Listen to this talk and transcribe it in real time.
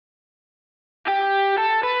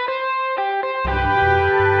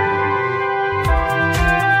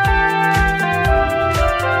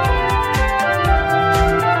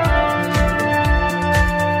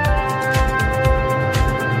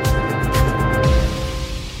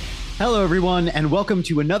Hello, everyone, and welcome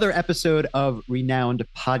to another episode of Renowned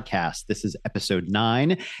Podcast. This is episode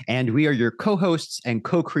 9, and we are your co-hosts and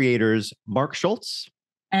co-creators, Mark Schultz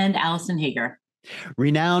and Allison Hager.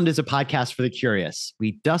 Renowned is a podcast for the curious.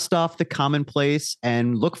 We dust off the commonplace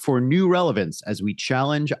and look for new relevance as we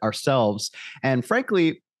challenge ourselves and,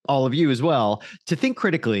 frankly, all of you as well, to think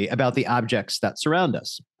critically about the objects that surround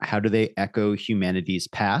us. How do they echo humanity's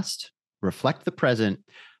past, reflect the present,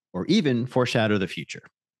 or even foreshadow the future?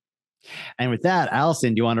 And with that,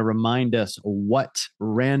 Allison, do you want to remind us what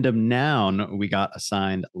random noun we got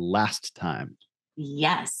assigned last time?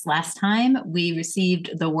 Yes. Last time we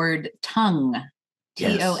received the word tongue.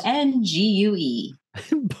 Tongue.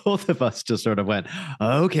 Both of us just sort of went,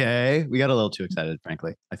 okay. We got a little too excited,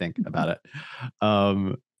 frankly, I think, about it.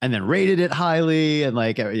 And then rated it highly. And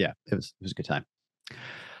it was a good time.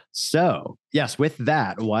 So, yes, with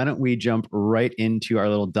that, why don't we jump right into our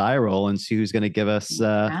little die roll and see who's going to give us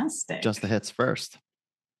just the hits first.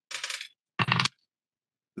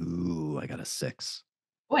 Ooh, I got a 6.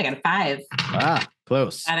 Oh, I got a 5. Ah,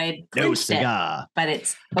 close. And I clinched it, but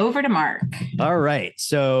it's over to Mark. All right.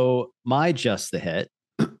 So my just the hit.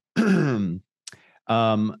 15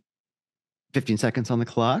 seconds on the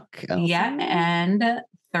clock. Yeah, and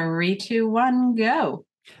 3, 2, 1, go.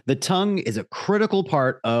 The tongue is a critical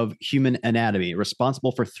part of human anatomy,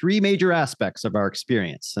 responsible for 3 major aspects of our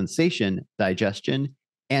experience: sensation, digestion,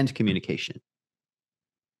 and communication.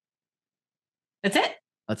 That's it.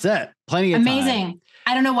 That's it. Plenty of Amazing. time.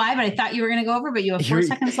 I don't know why, but I thought you were going to go over, but you have 4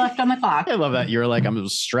 seconds left on the clock. I love that. You're like, I'm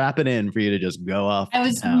just strapping in for you to just go off. I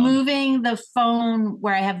was moving the phone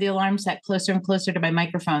where I have the alarm set closer and closer to my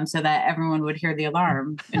microphone so that everyone would hear the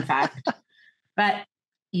alarm, in fact. But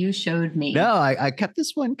you showed me. No, I kept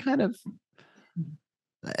this one kind of,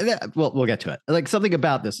 well, we'll get to it. Like, something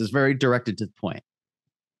about this is very directed to the point.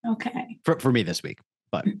 Okay. For me this week,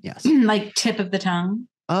 but yes. Like tip of the tongue.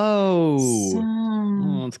 Oh,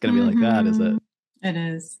 it's going to be like that, is it? It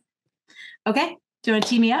is. Okay. Do you want to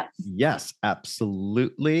tee me up? Yes,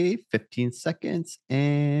 absolutely. 15 seconds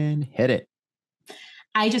and hit it.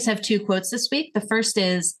 I just have 2 quotes this week. The first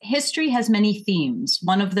is, history has many themes.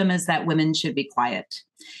 One of them is that women should be quiet.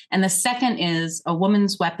 And the second is, a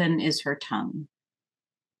woman's weapon is her tongue.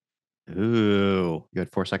 Ooh, you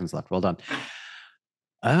had 4 seconds left. Well done.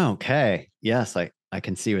 Okay. Yes, I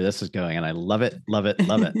can see where this is going, and I love it, love it,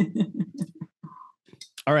 love it.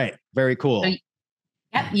 All right. Very cool. So,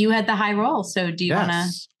 yep, you had the high roll. So do you want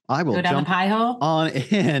to go down the pie hole? On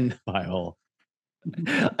in pie hole.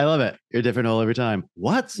 I love it. You're a different hole every time.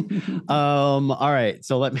 What? All right.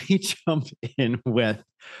 So let me jump in with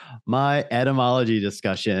my etymology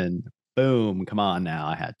discussion. Boom. Come on now.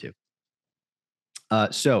 I had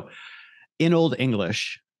to. So in Old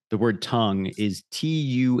English, the word tongue is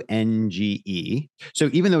Tunge.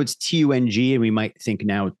 So even though it's T-U-N-G, and we might think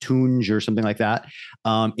now tunge or something like that,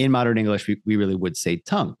 in modern English, we really would say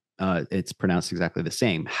tongue. It's pronounced exactly the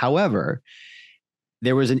same. However,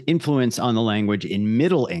 there was an influence on the language in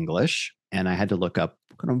Middle English, and I had to look up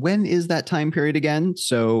when is that time period again.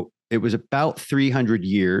 So it was about 300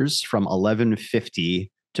 years, from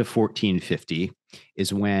 1150 to 1450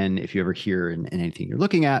 is when, if you ever hear in anything you're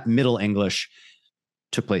looking at, Middle English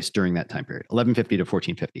took place during that time period, 1150 to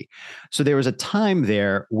 1450. So there was a time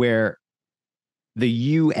there where the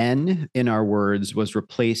UN in our words was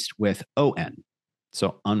replaced with ON.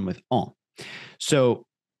 So un with on. So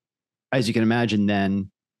as you can imagine,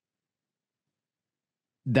 then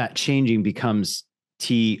that changing becomes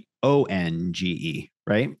Tonge,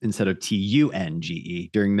 right? Instead of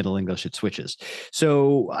Tunge. During Middle English, it switches.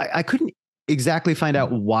 So I couldn't exactly find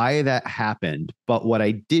out why that happened. But what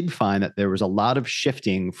I did find that there was a lot of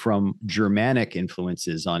shifting from Germanic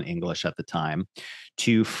influences on English at the time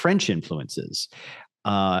to French influences,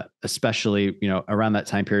 especially, around that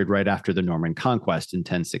time period, right after the Norman Conquest in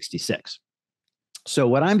 1066. So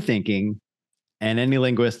what I'm thinking, and any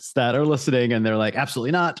linguists that are listening and they're like,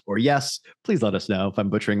 absolutely not, or yes, please let us know if I'm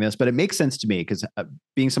butchering this, but it makes sense to me because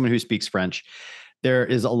being someone who speaks French, there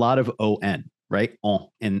is a lot of on, right? On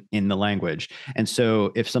in the language. And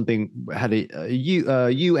so if something had a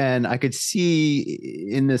un, I could see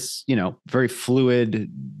in this, very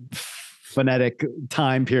fluid phonetic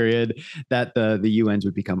time period that the UNs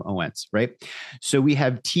would become ONs, right? So we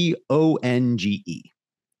have TONGE.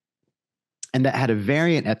 And that had a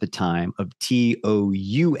variant at the time of TOUNGE,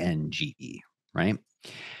 right?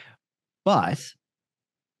 But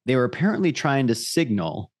they were apparently trying to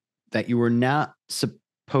signal that you were not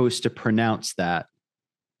supposed to pronounce that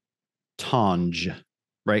tonge,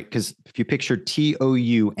 right? Because if you picture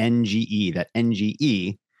TOUNGE, that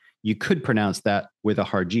NGE, you could pronounce that with a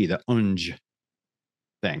hard G, the unge.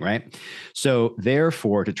 thing, right? So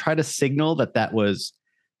therefore, to try to signal that that was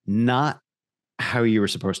not how you were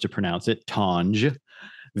supposed to pronounce it, Tonge,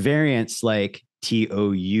 variants like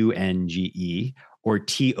Tounge or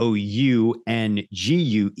Toungue,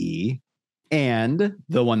 and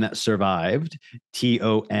the one that survived,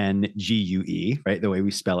 Tongue, right? The way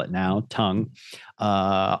we spell it now, tongue,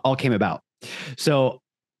 all came about. So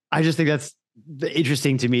I just think that's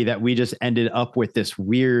interesting to me that we just ended up with this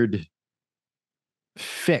weird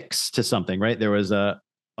fix to something, right? There was a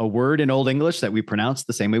word in Old English that we pronounced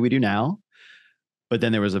the same way we do now, but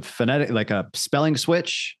then there was a phonetic, like a spelling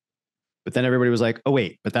switch. But then everybody was like, oh,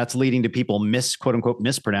 wait, but that's leading to people quote unquote,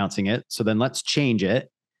 mispronouncing it. So then let's change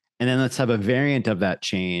it. And then let's have a variant of that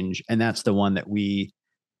change. And that's the one that we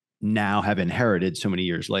now have inherited so many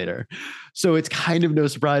years later. So it's kind of no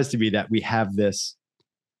surprise to me that we have this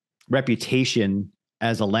reputation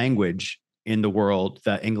as a language in the world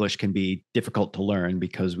that English can be difficult to learn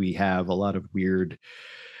because we have a lot of weird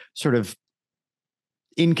sort of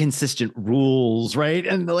inconsistent rules, right?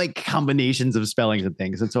 And the like combinations of spellings and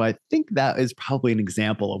things. And so I think that is probably an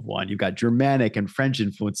example of one. You've got Germanic and French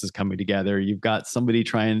influences coming together. You've got somebody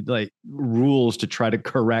trying like rules to try to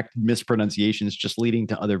correct mispronunciations, just leading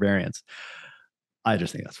to other variants. I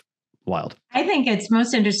just think that's wild. I think it's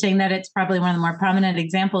most interesting that it's probably one of the more prominent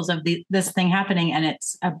examples of this thing happening. And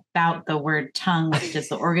it's about the word tongue, which is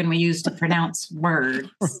the organ we use to pronounce words.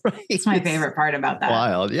 Right. It's my favorite part about that.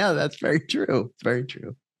 Wild. Yeah, that's very true. It's very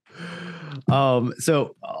true.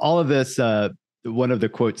 So all of this, one of the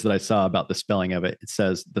quotes that I saw about the spelling of it, it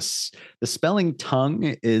says the spelling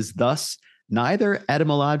tongue is thus neither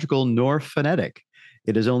etymological nor phonetic.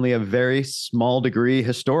 It is only a very small degree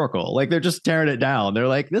historical. Like they're just tearing it down. They're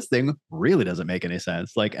like, this thing really doesn't make any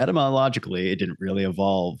sense. Like etymologically, it didn't really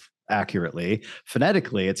evolve accurately.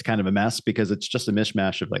 Phonetically, it's kind of a mess because it's just a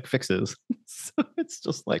mishmash of like fixes. So it's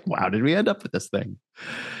just like, wow, did we end up with this thing?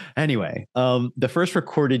 Anyway, the first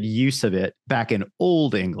recorded use of it back in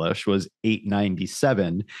Old English was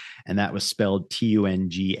 897, and that was spelled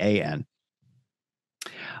Tungan.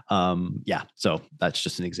 Yeah, so that's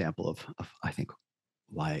just an example of I think,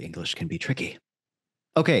 why English can be tricky.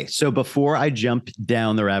 Okay, so before I jump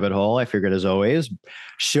down the rabbit hole, I figured, as always,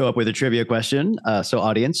 show up with a trivia question. So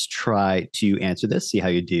audience, try to answer this, see how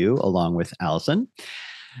you do, along with Allison.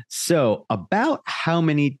 So about how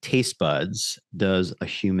many taste buds does a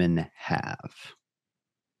human have?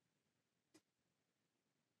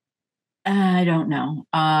 I don't know.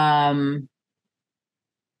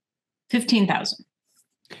 15,000.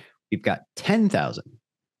 We've got 10,000.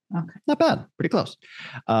 Okay. Not bad. Pretty close.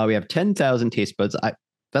 We have 10,000 taste buds.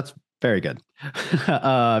 That's very good.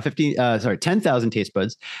 10,000 taste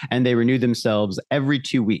buds, and they renew themselves every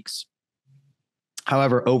 2 weeks.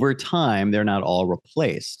 However, over time, they're not all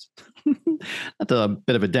replaced. That's a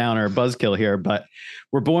bit of a downer buzzkill here, but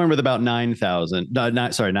we're born with about 9,000.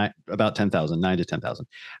 About 10,000, 9 to 10,000.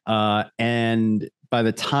 And by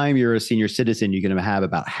the time you're a senior citizen, you're going to have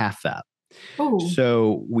about half that. Ooh.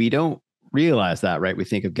 So we don't realize that, right? We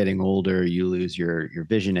think of getting older, you lose your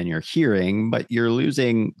vision and your hearing, but you're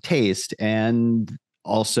losing taste and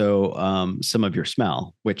also some of your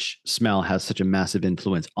smell, which smell has such a massive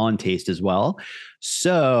influence on taste as well.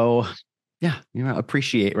 So yeah,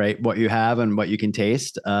 appreciate, right, what you have and what you can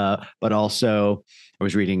taste. But also I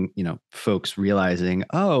was reading, folks realizing,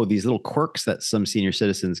 oh, these little quirks that some senior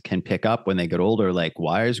citizens can pick up when they get older, like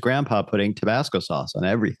why is grandpa putting Tabasco sauce on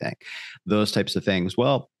everything? Those types of things.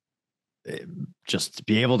 Well, just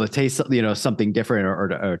be able to taste, something different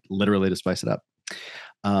or literally to spice it up.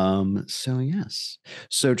 So yes.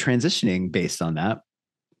 So transitioning based on that,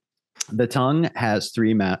 the tongue has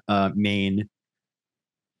three main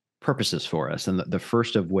purposes for us. And the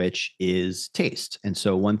first of which is taste. And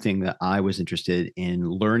so one thing that I was interested in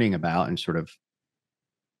learning about and sort of,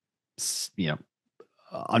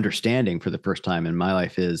 understanding for the first time in my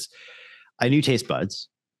life is I knew taste buds,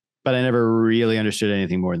 but I never really understood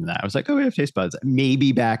anything more than that. I was like, oh, we have taste buds.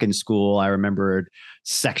 Maybe back in school, I remembered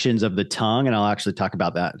sections of the tongue, and I'll actually talk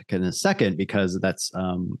about that in a second, because that's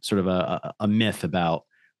sort of a myth about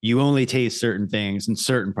you only taste certain things in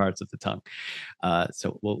certain parts of the tongue.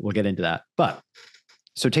 So we'll get into that. But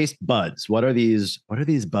so taste buds, what are these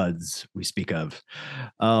buds we speak of?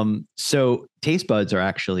 So taste buds are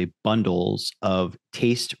actually bundles of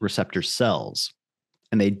taste receptor cells.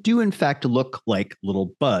 And they do, in fact, look like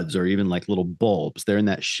little buds or even like little bulbs. They're in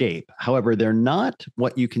that shape. However, they're not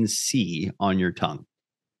what you can see on your tongue.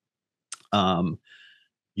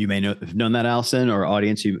 You may have known that, Allison, or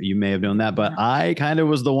audience, you may have known that, but I kind of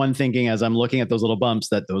was the one thinking as I'm looking at those little bumps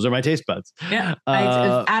that those are my taste buds. Yeah,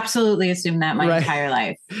 I absolutely assumed that my entire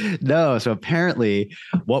life. No, so apparently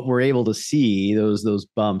what we're able to see, those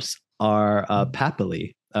bumps are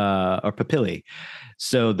papillae or papillae.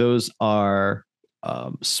 So those are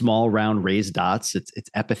small round raised dots. It's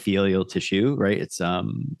epithelial tissue, right? It's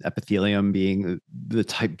epithelium being the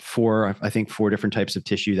type four different types of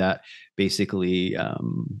tissue that basically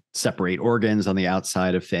separate organs on the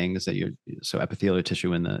outside of things so epithelial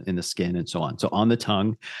tissue in the skin and so on. So on the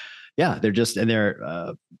tongue, yeah, they're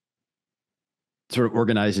sort of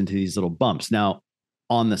organized into these little bumps. Now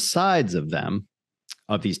on the sides of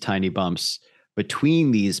these tiny bumps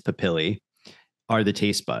between these papillae are the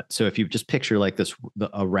taste buds. So if you just picture like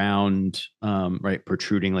a round, right,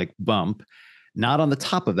 protruding like bump, not on the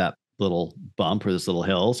top of that little bump or this little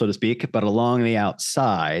hill, so to speak, but along the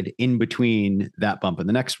outside, in between that bump and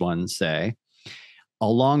the next one, say,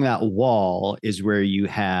 along that wall is where you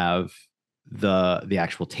have the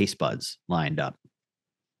actual taste buds lined up.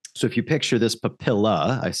 So if you picture this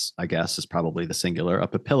papilla, I guess is probably the singular, a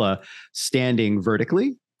papilla standing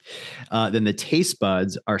vertically, then the taste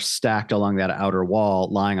buds are stacked along that outer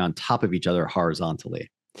wall, lying on top of each other horizontally.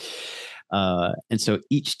 And so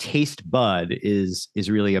each taste bud is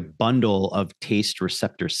really a bundle of taste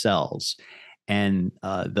receptor cells. And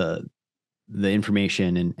the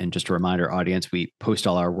information, and just a reminder, audience, we post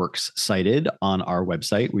all our works cited on our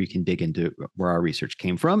website where you can dig into where our research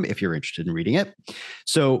came from if you're interested in reading it.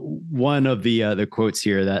 So one of the quotes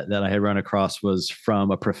here that I had run across was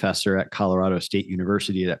from a professor at Colorado State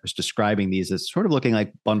University that was describing these as sort of looking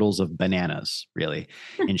like bundles of bananas, really,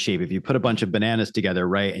 in shape. If you put a bunch of bananas together,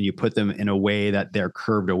 right, and you put them in a way that they're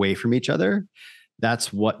curved away from each other,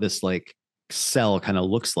 that's what this like cell kind of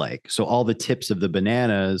looks like. So all the tips of the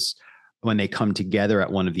bananas, when they come together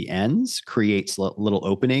at one of the ends, creates a little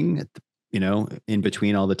opening, in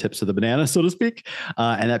between all the tips of the banana, so to speak.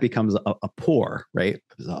 And that becomes a pore, right?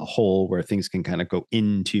 A hole where things can kind of go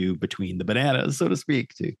into between the bananas, so to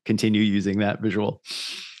speak, to continue using that visual.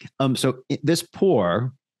 So this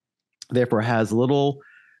pore, therefore, has little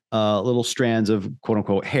strands of quote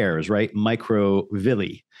unquote hairs, right?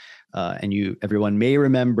 Microvilli. And everyone may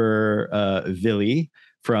remember villi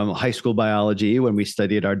from high school biology when we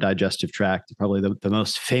studied our digestive tract. Probably the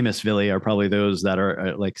most famous villi are probably those that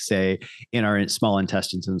are like, say, in our small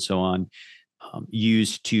intestines and so on,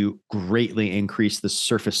 used to greatly increase the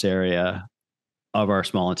surface area of our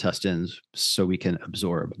small intestines so we can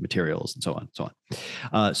absorb materials and so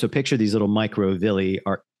on. So picture these little microvilli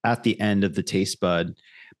are at the end of the taste bud,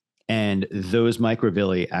 and those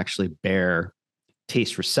microvilli actually bear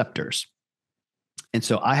taste receptors. And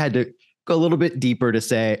so I had to go a little bit deeper to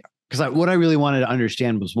say, because what I really wanted to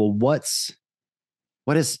understand was, well, what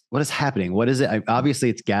is happening? What is it?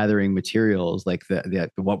 Obviously, it's gathering materials like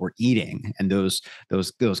what we're eating and those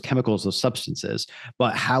chemicals, those substances.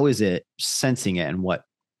 But how is it sensing it, and what's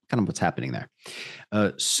happening there?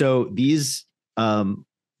 So these small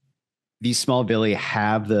villi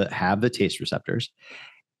have the taste receptors,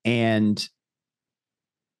 and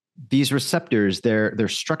these receptors, they're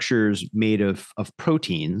structures made of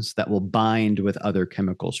proteins that will bind with other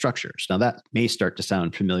chemical structures. Now that may start to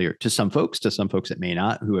sound familiar to some folks it may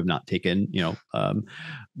not, who have not taken,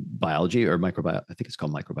 biology or microbiology. I think it's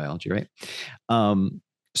called microbiology, right?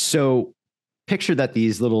 So picture that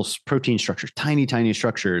these little protein structures, tiny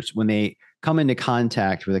structures, when they come into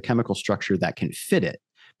contact with a chemical structure that can fit it,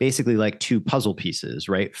 basically like two puzzle pieces,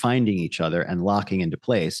 right? Finding each other and locking into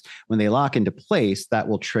place. When they lock into place, that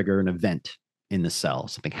will trigger an event in the cell.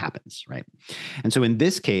 Something happens, right? And so in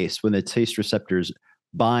this case, when the taste receptors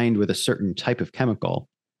bind with a certain type of chemical,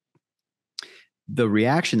 the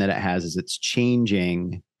reaction that it has is it's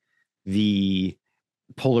changing the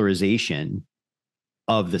polarization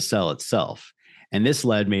of the cell itself. And this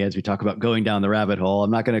led me, as we talk about going down the rabbit hole, I'm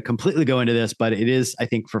not going to completely go into this, but it is, I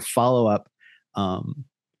think, for follow-up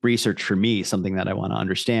research for me, something that I want to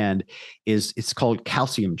understand is it's called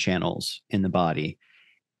calcium channels in the body.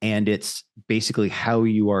 And it's basically how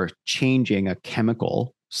you are changing a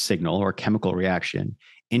chemical signal or chemical reaction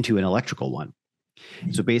into an electrical one.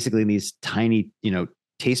 So basically these tiny,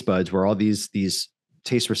 taste buds where all these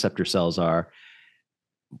taste receptor cells are,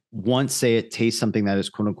 once, say, it tastes something that is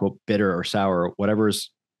quote unquote bitter or sour, or whatever's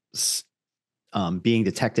being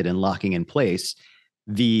detected and locking in place,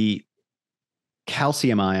 the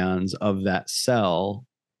calcium ions of that cell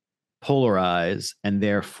polarize and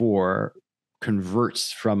therefore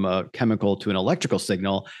converts from a chemical to an electrical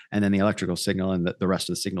signal. And then the electrical signal and the rest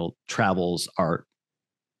of the signal travels our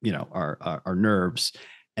nerves,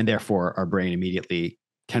 and therefore our brain immediately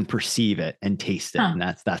can perceive it and taste it. Huh. And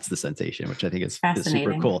that's the sensation, which I think is super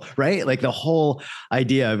Fascinating. cool, right? Like the whole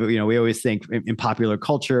idea of, we always think in popular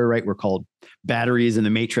culture, right? We're called batteries in the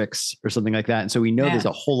matrix or something like that. And so we know there's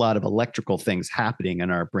a whole lot of electrical things happening in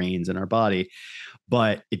our brains and our body.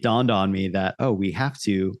 But it dawned on me that, we have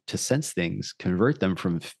to sense things, convert them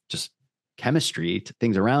from just chemistry to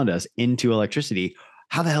things around us into electricity.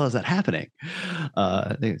 How the hell is that happening?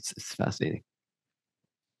 I think it's fascinating.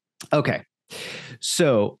 Okay.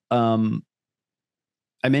 So I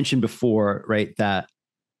mentioned before, right, that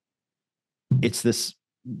it's this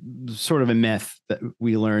sort of a myth that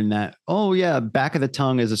we learn that, back of the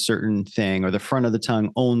tongue is a certain thing, or the front of the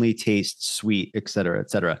tongue only tastes sweet, et cetera,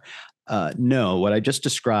 et cetera. No, what I just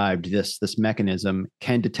described, this mechanism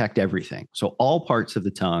can detect everything. So all parts of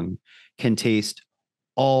the tongue can taste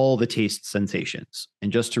all the taste sensations.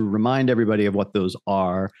 And just to remind everybody of what those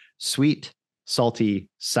are: sweet, salty,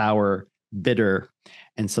 sour, bitter,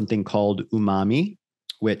 and something called umami,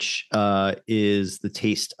 which is the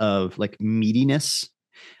taste of like meatiness.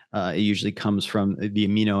 It usually comes from the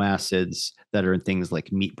amino acids that are in things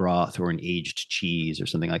like meat broth or an aged cheese or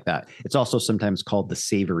something like that. It's also sometimes called the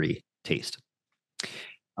savory taste.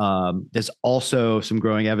 There's also some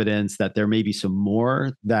growing evidence that there may be some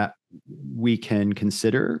more that we can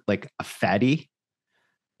consider, like a fatty,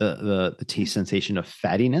 the taste sensation of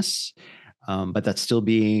fattiness, but that's still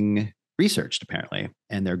being researched apparently,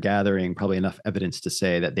 and they're gathering probably enough evidence to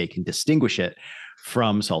say that they can distinguish it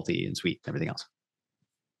from salty and sweet and everything else.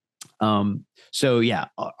 So yeah,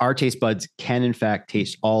 our taste buds can in fact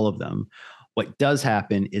taste all of them. What does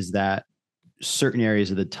happen is that certain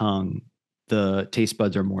areas of the tongue, the taste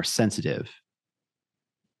buds are more sensitive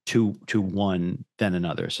to one than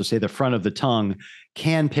another. So say the front of the tongue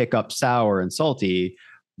can pick up sour and salty,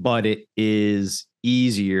 but it is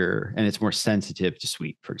easier and it's more sensitive to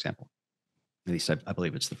sweet, for example. At least I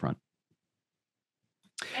believe it's the front.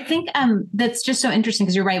 I think that's just so interesting,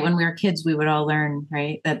 because you're right. When we were kids, we would all learn,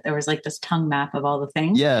 right, that there was like this tongue map of all the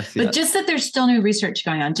things. Yes. But just that there's still new research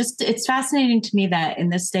going on. Just it's fascinating to me that in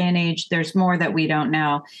this day and age, there's more that we don't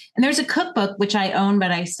know. And there's a cookbook, which I own,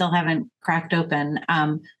 but I still haven't cracked open,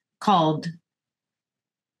 called,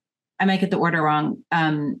 I might get the order wrong,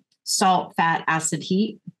 Salt, Fat, Acid,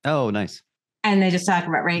 Heat. Oh, nice. And they just talk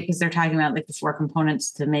about, right, because they're talking about like the 4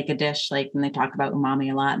 components to make a dish, like, and they talk about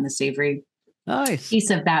umami a lot and the savory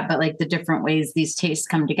piece of that, but like the different ways these tastes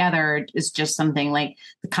come together is just something like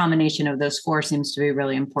the combination of those 4 seems to be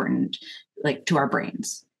really important, like to our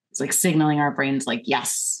brains. It's like signaling our brains like,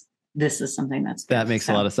 yes, this is something that's good. That makes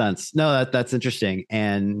a lot of sense. No, that's interesting.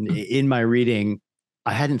 And in my reading,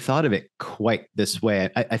 I hadn't thought of it quite this way.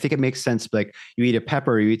 I think it makes sense. Like you eat a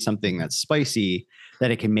pepper, you eat something that's spicy, that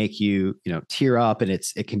it can make you, tear up, and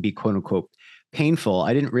it can be quote unquote painful.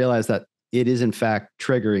 I didn't realize that it is in fact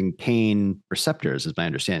triggering pain receptors, is my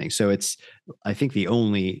understanding. So it's, I think, the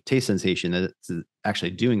only taste sensation that's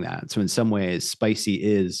actually doing that. So in some ways, spicy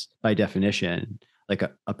is by definition like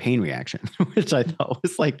a pain reaction, which I thought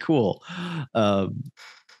was like cool.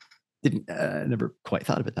 Never quite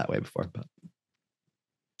thought of it that way before,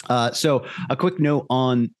 but. So a quick note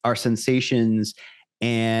on our sensations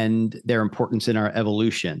and their importance in our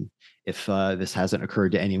evolution. If this hasn't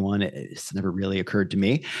occurred to anyone, it's never really occurred to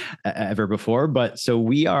me ever before. But so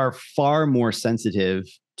we are far more sensitive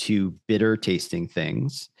to bitter tasting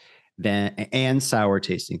things and sour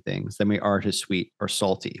tasting things than we are to sweet or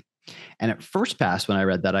salty. And at first pass, when I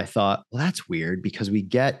read that, I thought, well, that's weird, because we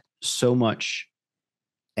get so much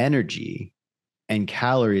energy and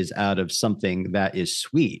calories out of something that is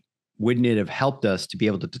sweet. Wouldn't it have helped us to be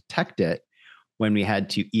able to detect it when we had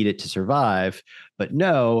to eat it to survive? But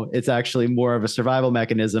no, it's actually more of a survival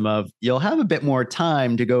mechanism of, you'll have a bit more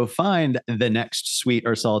time to go find the next sweet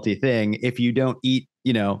or salty thing if you don't eat,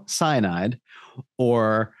 cyanide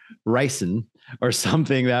or ricin or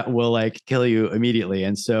something that will like kill you immediately.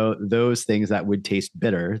 And so those things that would taste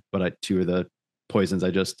bitter, but 2 of the poisons I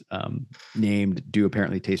just named do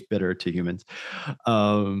apparently taste bitter to humans.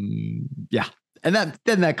 Yeah. And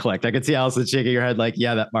then that clicked. I could see Allison shaking her head like,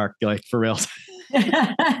 yeah, that Mark, like for real.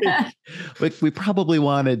 we probably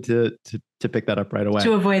wanted to pick that up right away.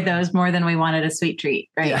 To avoid those more than we wanted a sweet treat,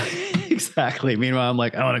 right? Yeah, exactly. Meanwhile, I'm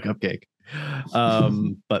like, I want a cupcake.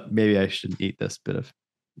 But maybe I shouldn't eat this bit of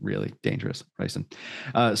really dangerous ricin.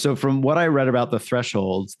 So from what I read about the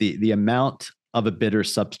thresholds, the amount of a bitter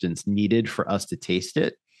substance needed for us to taste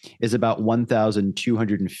it is about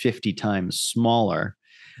 1,250 times smaller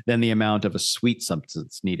than the amount of a sweet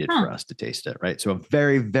substance needed for us to taste it, right? So a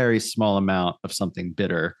very, very small amount of something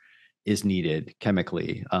bitter is needed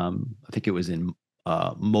chemically. I think it was in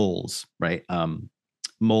moles, right?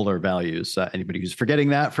 molar values. Anybody who's forgetting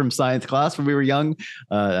that from science class when we were young,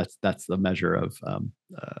 that's the measure of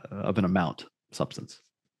an amount substance,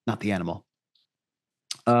 not the animal.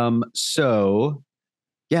 So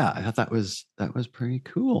yeah, I thought that was pretty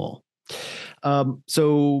cool.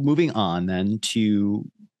 So moving on then to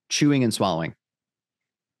chewing and swallowing.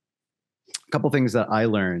 A couple things that I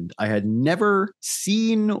learned. I had never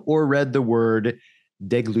seen or read the word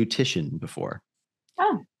deglutition before.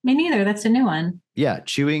 Oh, me neither. That's a new one. Yeah,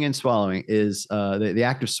 chewing and swallowing is the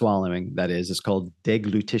act of swallowing, that is called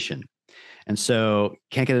deglutition. And so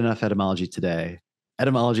can't get enough etymology today.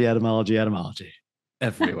 Etymology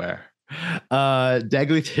everywhere.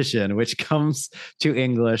 Deglutition, which comes to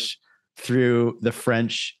English through the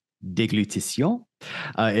French déglutition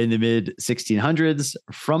in the mid 1600s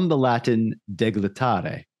from the Latin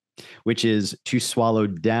deglutare, which is to swallow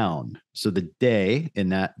down. So the de in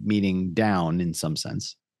that meaning down in some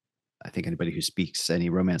sense. I think anybody who speaks any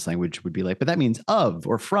Romance language would be like, but that means of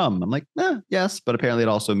or from. I'm like, yes, but apparently it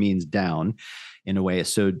also means down in a way.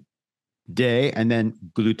 So de and then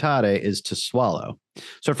glutare is to swallow.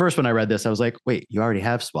 So first, when I read this, I was like, wait, you already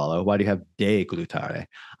have swallow. Why do you have deglutare?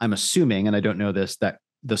 I'm assuming, and I don't know this, that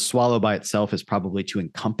the swallow by itself is probably to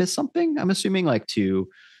encompass something. I'm assuming like to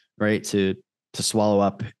swallow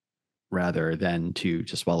up rather than to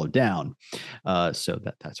swallow down. So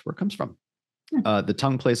that's where it comes from. The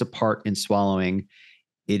tongue plays a part in swallowing.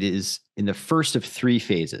 It is in the first of three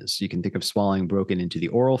phases. You can think of swallowing broken into the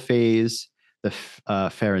oral phase, the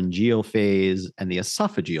pharyngeal phase, and the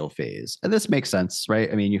esophageal phase. And this makes sense,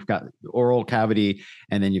 right? I mean, you've got the oral cavity,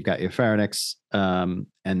 and then you've got your pharynx, and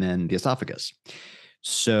then the esophagus.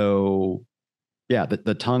 So yeah,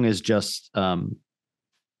 the tongue is just, sorry,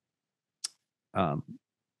 I'm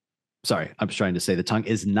just trying to say the tongue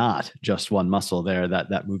is not just one muscle there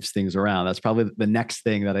that moves things around. That's probably the next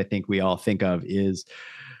thing that I think we all think of is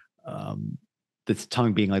the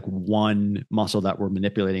tongue being like one muscle that we're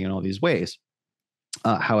manipulating in all these ways.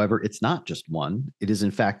 However, it's not just one. It is in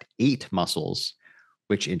fact 8 muscles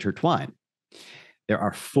which intertwine. There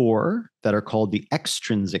are 4 that are called the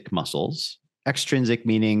extrinsic muscles. Extrinsic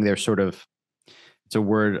meaning they're sort of, it's a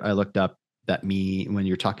word I looked up that mean when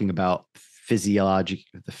you're talking about the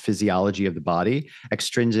physiology of the body.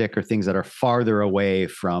 Extrinsic are things that are farther away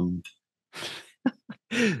from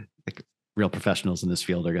like real professionals in this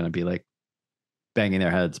field are going to be like banging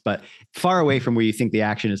their heads, but far away from where you think the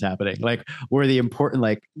action is happening, like where the important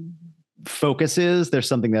like focus is, there's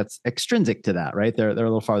something that's extrinsic to that, right? They're a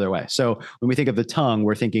little farther away. So when we think of the tongue,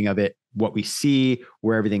 we're thinking of it, what we see,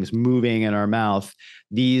 where everything's moving in our mouth.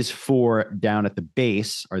 These 4 down at the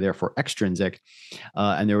base are therefore extrinsic,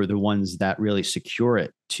 and they're the ones that really secure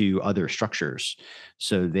it to other structures.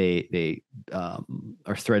 So they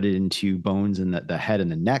are threaded into bones in the head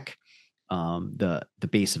and the neck, the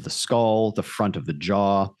base of the skull, the front of the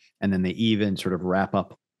jaw, and then they even sort of wrap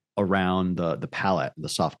up around the palate, the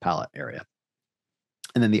soft palate area.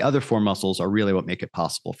 And then the other 4 muscles are really what make it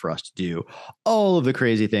possible for us to do all of the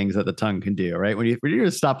crazy things that the tongue can do, right? When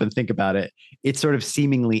you stop and think about it, it's sort of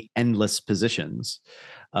seemingly endless positions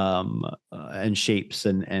and shapes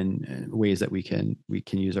and ways that we can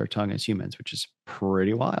use our tongue as humans, which is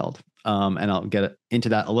pretty wild. And I'll get into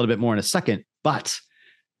that a little bit more in a second, but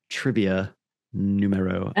trivia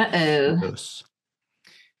numero dos.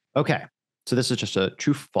 Okay. So this is just a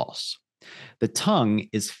true false. The tongue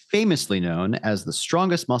is famously known as the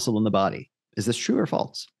strongest muscle in the body. Is this true or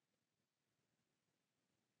false?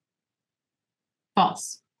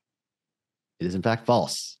 False. It is in fact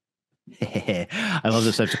false. I love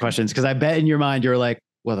those types of questions because I bet in your mind you're like,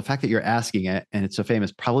 well, the fact that you're asking it and it's so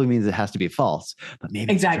famous probably means it has to be false, but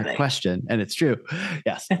maybe it's a question and it's true.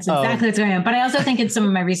 Yes. That's exactly what's going on. But I also think in some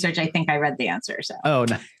of my research, I think I read the answer. So. Oh,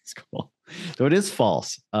 nice. Cool. So it is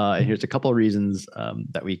false. And here's a couple of reasons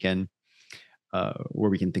that we can,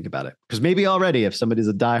 where we can think about it. Because maybe already if somebody's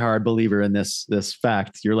a diehard believer in this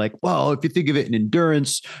fact, you're like, well, if you think of it in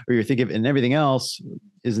endurance or you think of it in everything else,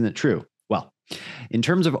 isn't it true? Well, in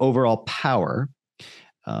terms of overall power,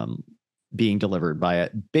 being delivered by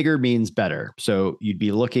it, bigger means better. So you'd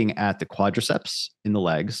be looking at the quadriceps in the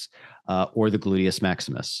legs or the gluteus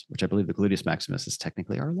maximus, which I believe the gluteus maximus is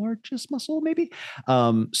technically our largest muscle, maybe.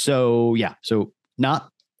 So not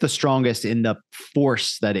the strongest in the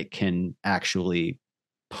force that it can actually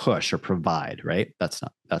push or provide, right? That's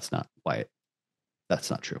not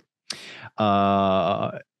true.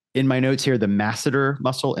 In my notes here, the masseter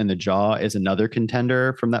muscle in the jaw is another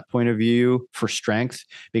contender from that point of view for strength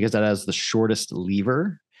because that has the shortest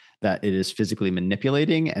lever that it is physically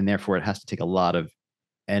manipulating, and therefore it has to take a lot of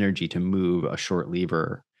energy to move a short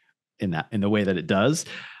lever in the way that it does.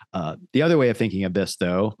 The other way of thinking of this,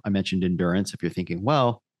 though, I mentioned endurance. If you're thinking,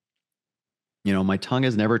 well, my tongue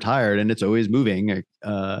is never tired and it's always moving,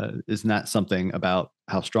 isn't that something about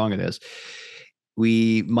how strong it is?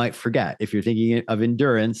 We might forget. If you're thinking of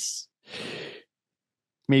endurance,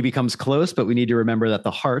 maybe comes close, but we need to remember that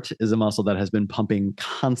the heart is a muscle that has been pumping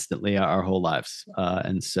constantly our whole lives.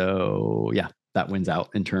 And so, yeah, that wins out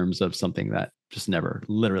in terms of something that just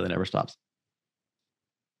literally never stops.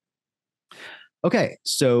 Okay,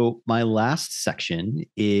 so my last section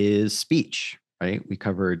is speech, right? We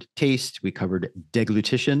covered taste, we covered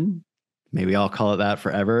deglutition. Maybe I'll call it that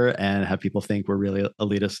forever and have people think we're really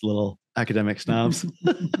elitist little academic snobs.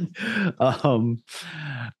 But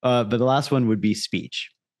the last one would be speech.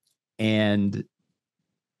 And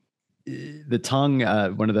the tongue,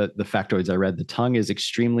 one of the factoids I read, the tongue is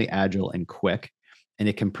extremely agile and quick, and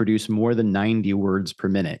it can produce more than 90 words per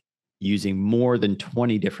minute using more than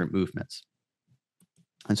 20 different movements.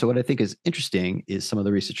 And so what I think is interesting is some of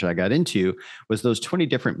the research I got into was those 20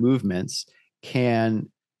 different movements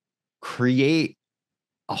can create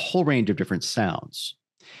a whole range of different sounds.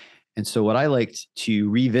 And so what I liked to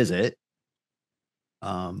revisit,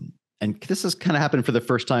 and this has kind of happened for the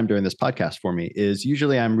first time during this podcast for me, is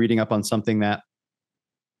usually I'm reading up on something that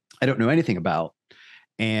I don't know anything about,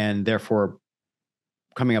 and therefore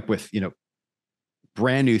coming up with,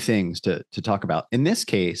 brand new things to talk about. In this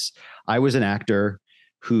case, I was an actor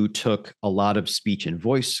who took a lot of speech and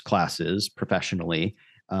voice classes professionally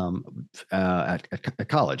at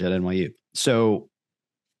college at NYU. So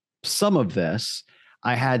some of this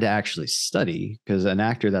I had to actually study, because an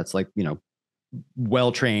actor that's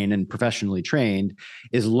well-trained and professionally trained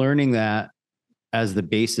is learning that as the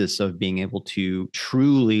basis of being able to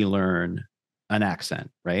truly learn an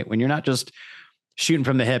accent, right? When you're not just shooting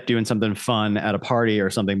from the hip, doing something fun at a party or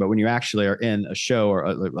something, but when you actually are in a show or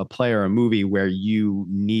a play or a movie where you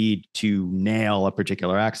need to nail a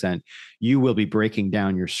particular accent, you will be breaking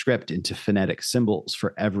down your script into phonetic symbols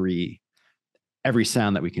for every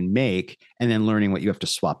sound that we can make, and then learning what you have to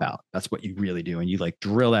swap out. That's what you really do. And you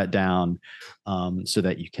drill that down so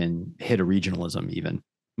that you can hit a regionalism, even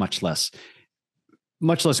much less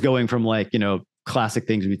going from classic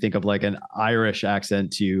things we think of like an Irish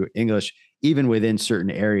accent to English, even within certain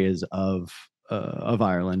areas of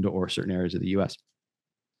Ireland or certain areas of the US.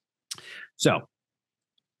 So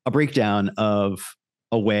a breakdown of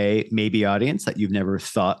a way, maybe audience, that you've never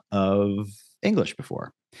thought of English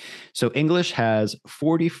before. So English has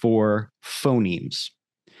 44 phonemes,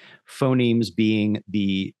 phonemes being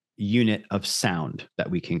the unit of sound that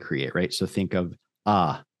we can create, right? So think of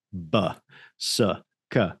ah, b, s,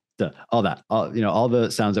 k, all that, all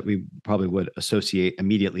the sounds that we probably would associate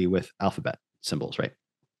immediately with alphabet symbols, right?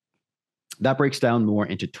 That breaks down more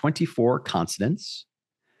into 24 consonants.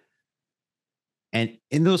 And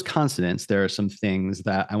in those consonants, there are some things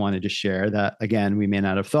that I wanted to share that, again, we may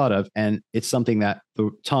not have thought of. And it's something that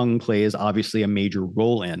the tongue plays obviously a major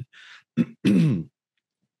role in.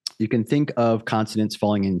 You can think of consonants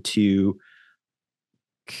falling into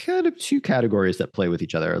kind of two categories that play with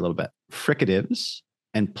each other a little bit: fricatives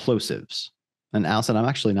and plosives. And Allison, I'm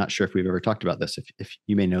actually not sure if we've ever talked about this, if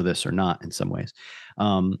you may know this or not in some ways.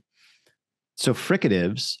 So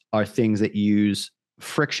fricatives are things that use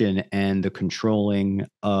friction and the controlling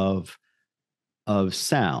of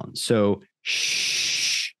sound. So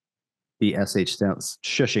shh, the SH sounds,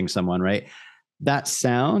 shushing someone, right? That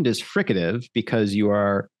sound is fricative because you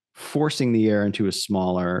are forcing the air into a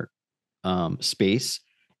smaller space,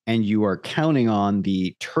 and you are counting on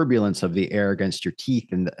the turbulence of the air against your teeth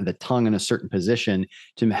and the tongue in a certain position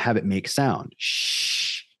to have it make sound.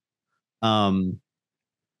 Shh.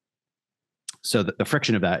 So the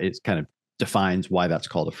friction of that is kind of defines why that's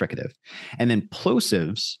called a fricative. And then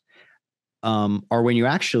plosives are when you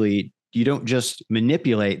don't just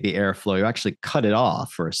manipulate the airflow, you actually cut it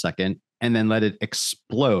off for a second and then let it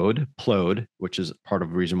explode, plode, which is part of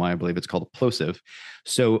the reason why I believe it's called a plosive.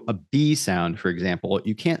 So a B sound, for example,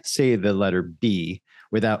 you can't say the letter B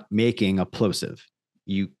without making a plosive.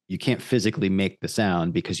 You can't physically make the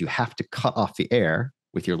sound because you have to cut off the air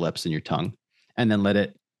with your lips and your tongue and then let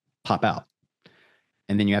it pop out.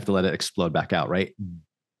 And then you have to let it explode back out, right?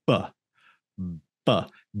 B, b,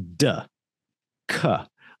 d, k.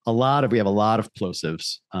 We have a lot of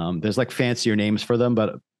plosives. There's fancier names for them,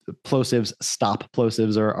 but plosives, stop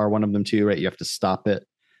plosives are one of them too, right? You have to stop the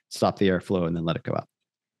airflow and then let it go out.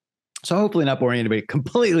 So hopefully not boring anybody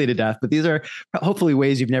completely to death, but these are hopefully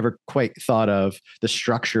ways you've never quite thought of the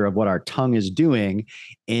structure of what our tongue is doing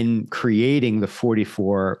in creating the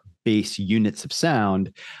 44 base units of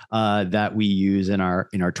sound that we use in our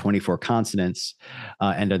 24 consonants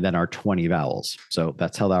and then our 20 vowels. So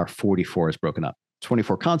that's how our 44 is broken up.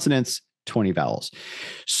 24 consonants, 20 vowels.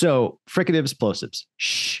 So fricatives, plosives,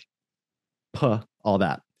 sh, p, all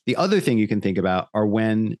that. The other thing you can think about are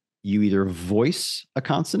when you either voice a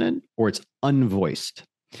consonant or it's unvoiced.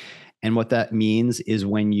 And what that means is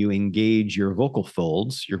when you engage your vocal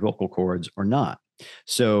folds, your vocal cords, or not.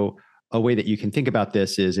 So a way that you can think about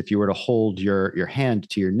this is if you were to hold your hand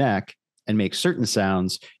to your neck and make certain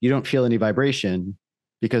sounds, you don't feel any vibration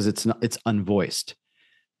because it's unvoiced.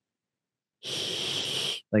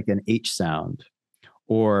 Like an H sound,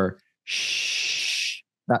 or shh,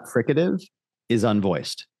 that fricative is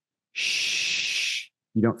unvoiced. Shh,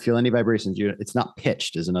 you don't feel any vibrations. It's not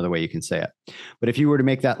pitched is another way you can say it. But if you were to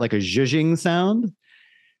make that like a zhuzhing sound,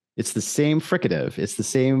 it's the same fricative. It's the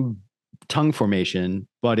same tongue formation,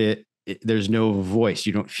 but there's no voice.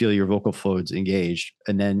 You don't feel your vocal folds engaged.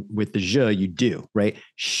 And then with the zh, you do, right?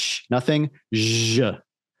 Shh, nothing, zh.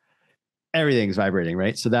 Everything's vibrating,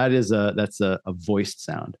 right? So that's a voiced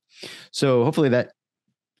sound. So hopefully that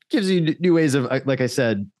gives you new ways of, like I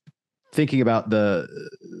said, thinking about the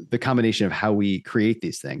combination of how we create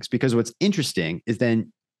these things. Because what's interesting is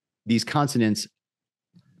then these consonants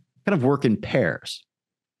kind of work in pairs.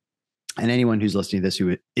 And anyone who's listening to this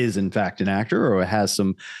who is in fact an actor or has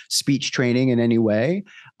some speech training in any way,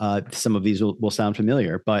 some of these will sound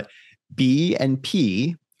familiar. But B and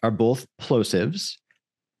P are both plosives,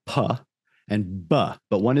 P and B,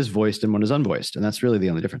 but one is voiced and one is unvoiced. And that's really the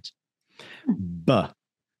only difference. B,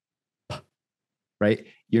 P, right?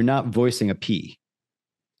 You're not voicing a P.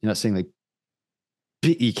 You're not saying like,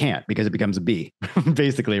 P, you can't because it becomes a B,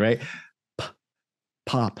 basically, right? P,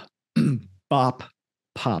 pop, bop,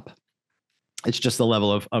 pop. It's just the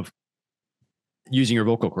level of using your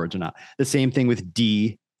vocal cords or not. The same thing with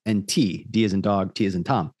D and T. D as in dog, T as in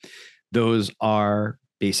Tom. Those are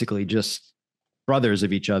basically just brothers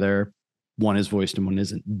of each other. One is voiced and one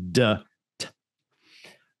isn't. Duh.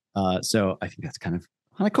 So I think that's kind of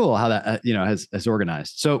cool how that has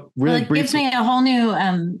organized. So really, it gives me a whole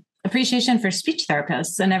new appreciation for speech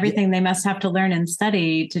therapists and everything they must have to learn and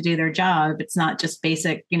study to do their job. It's not just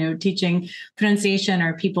basic, teaching pronunciation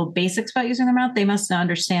or people basics about using their mouth. They must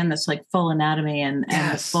understand this like full anatomy and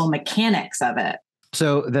the full mechanics of it.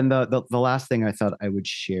 So then the last thing I thought I would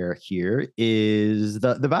share here is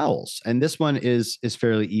the vowels. And this one is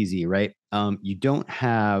fairly easy, right? You don't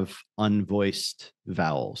have unvoiced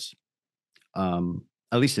vowels,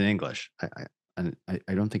 at least in English.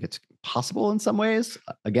 I don't think it's possible in some ways.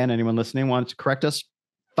 Again, anyone listening wants to correct us,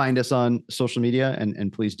 find us on social media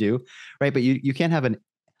and please do, right? But you can't have an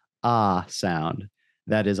ah sound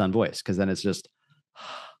that is unvoiced because then it's just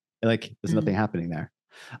like there's nothing happening there.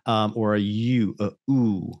 Or a u, a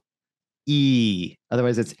oo, e.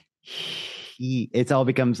 Otherwise, it's he. It all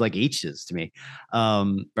becomes like H's to me,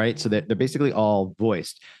 right? So they're basically all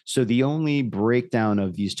voiced. So the only breakdown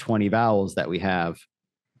of these 20 vowels that we have,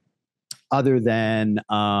 other than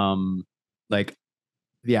like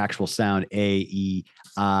the actual sound a, e,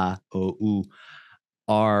 a, o, u,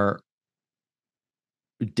 are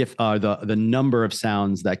the number of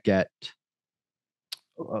sounds that get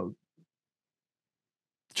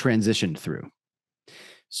transitioned through.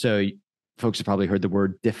 So folks have probably heard the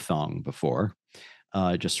word diphthong before.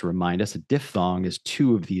 Just to remind us, a diphthong is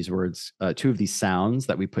two of these words, two of these sounds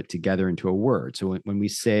that we put together into a word. So when we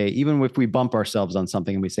say, even if we bump ourselves on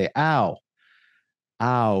something and we say, ow,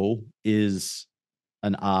 ow is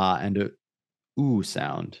an ah and a oo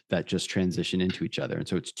sound that just transition into each other. And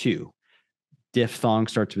so it's two. Diphthong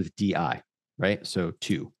starts with di, right? So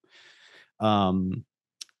two.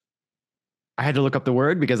 I had to look up the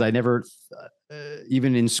word because I never,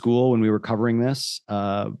 even in school when we were covering this,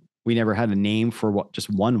 we never had a name for what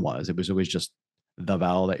just one was. It was always just the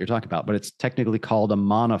vowel that you're talking about, but it's technically called a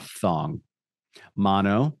monophthong.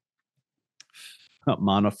 Monophthong,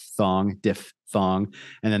 diphthong,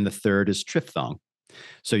 and then the third is triphthong.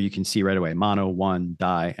 So you can see right away, mono, one,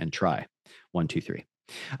 di, and tri. 1, 2, 3.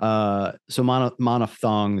 So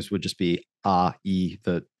monophthongs would just be ah, e,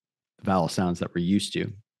 the vowel sounds that we're used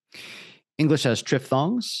to. English has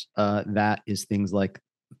triphthongs. That is things like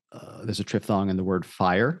there's a triphthong in the word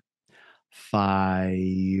fire.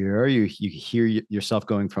 Fire. You hear yourself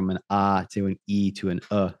going from an ah to an e to an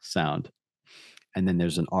sound. And then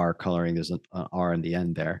there's an R coloring. There's an R in the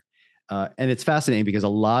end there. And it's fascinating because a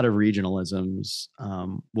lot of regionalisms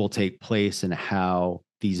will take place in how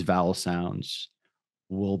these vowel sounds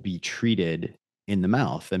will be treated in the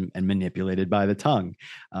mouth and manipulated by the tongue.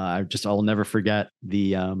 I'll never forget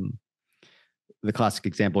the the classic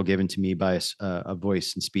example given to me by a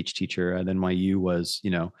voice and speech teacher at NYU was,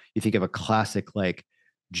 you think of a classic like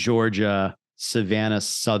Georgia, Savannah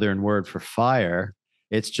Southern word for fire.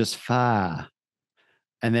 It's just fa.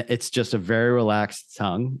 And it's just a very relaxed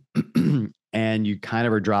tongue. And you kind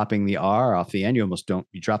of are dropping the R off the end. You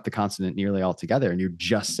drop the consonant nearly altogether, and you're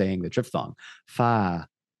just saying the triphthong. Fa.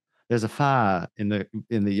 There's a fa in the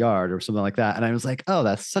yard or something like that. And I was like, oh,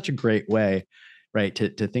 that's such a great way, right,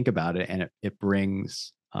 to think about it. And it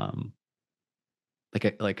brings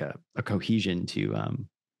like a cohesion to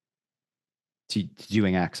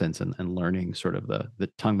doing accents and learning sort of the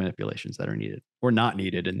tongue manipulations that are needed or not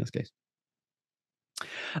needed in this case.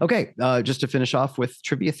 Okay, just to finish off with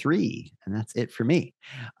trivia 3, and that's it for me.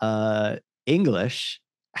 English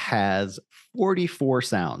has 44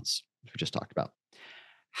 sounds, which we just talked about.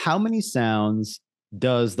 How many sounds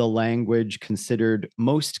does the language considered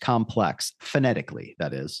most complex, phonetically,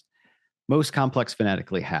 that is, most complex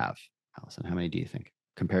phonetically have? Allison, how many do you think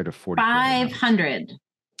compared to 44? 500.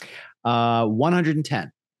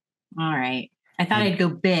 110. All right. I thought I'd go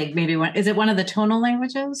big. Maybe one. Is it one of the tonal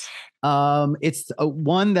languages? It's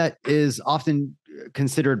one that is often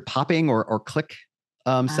considered popping or click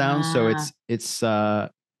sounds. So it's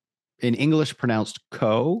in English pronounced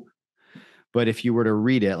co, but if you were to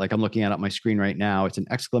read it, like I'm looking at it on my screen right now, it's an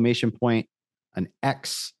exclamation point, an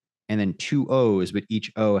X, and then 2 O's, but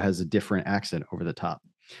each O has a different accent over the top.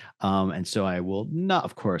 And so I will not,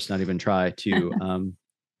 of course, not even try to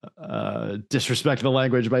disrespect the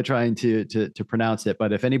language by trying to pronounce it.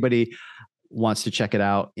 But if anybody wants to check it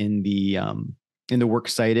out in the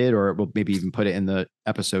works cited, or we'll maybe even put it in the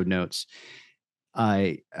episode notes,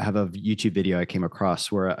 I have a YouTube video I came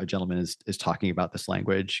across where a gentleman is talking about this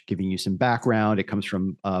language, giving you some background. It comes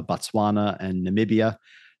from Botswana and Namibia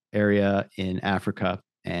area in Africa.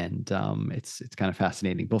 And it's kind of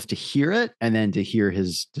fascinating both to hear it and then to hear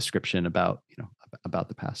his description about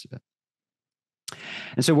the past of it.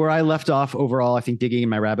 And so where I left off overall, I think digging in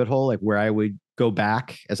my rabbit hole, like where I would go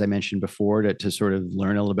back, as I mentioned before, to sort of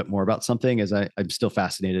learn a little bit more about something, as I'm still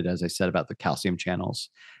fascinated, as I said, about the calcium channels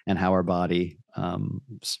and how our body,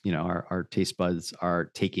 our taste buds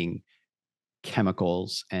are taking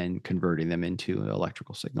chemicals and converting them into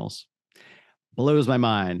electrical signals. Blows my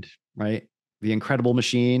mind, right? The incredible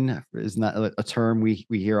machine is not a term we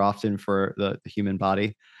hear often for the human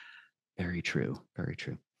body. Very true. Very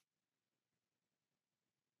true.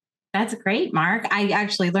 That's great, Mark. I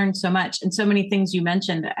actually learned so much, and so many things you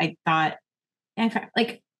mentioned. I thought,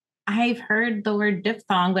 like, I've heard the word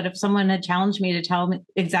diphthong, but if someone had challenged me to tell me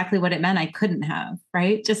exactly what it meant, I couldn't have,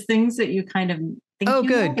 right? Just things that you kind of think. Oh,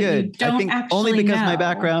 good. I think only because my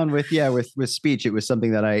background with speech, it was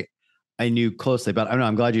something that I knew closely. But I don't know,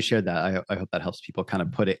 I'm glad you shared that. I hope that helps people kind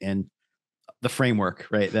of put it in the framework,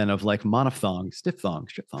 right? Then of like monophthong, diphthong,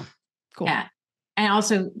 triphthong. Cool. Yeah. And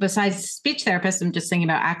also, besides speech therapists, I'm just thinking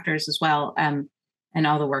about actors as well, and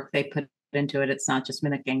all the work they put into it. It's not just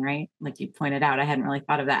mimicking, right? Like you pointed out, I hadn't really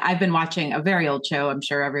thought of that. I've been watching a very old show. I'm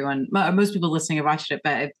sure most people listening have watched it,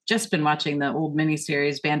 but I've just been watching the old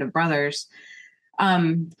miniseries Band of Brothers,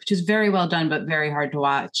 which is very well done, but very hard to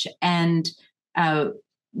watch. And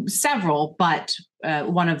several, but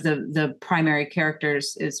one of the primary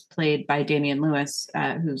characters is played by Damian Lewis,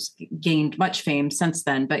 who's gained much fame since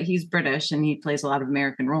then, but he's British and he plays a lot of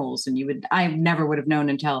American roles. And I never would have known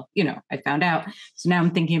until, I found out. So now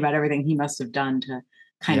I'm thinking about everything he must have done to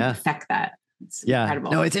kind of affect that. It's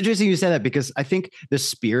incredible. No, it's interesting you say that, because I think the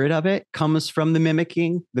spirit of it comes from the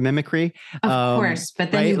mimicry. Of course,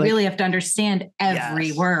 but then you really have to understand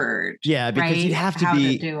every word. Yeah, because you have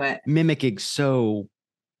to do it. Mimicking so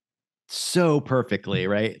perfectly,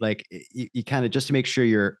 right? Like you kind of, just to make sure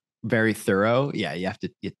you're very thorough. Yeah, you have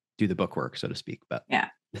to do the bookwork, so to speak. But yeah.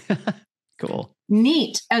 Cool.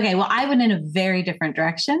 Neat. Okay. Well, I went in a very different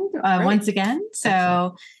direction once again. So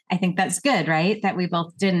excellent. I think that's good, right? That we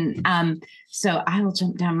both didn't. So I will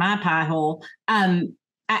jump down my pie hole.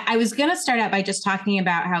 I was going to start out by just talking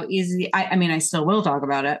about how easy, I still will talk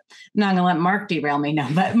about it. I'm not going to let Mark derail me now,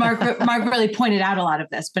 but Mark really pointed out a lot of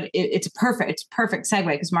this, but it's a perfect segue,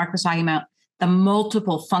 because Mark was talking about the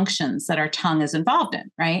multiple functions that our tongue is involved in,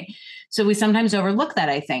 right? So we sometimes overlook that.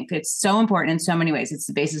 I think it's so important in so many ways. It's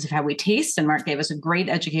the basis of how we taste. And Mark gave us a great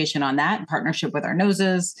education on that in partnership with our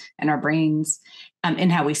noses and our brains,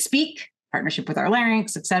 in how we speak, partnership with our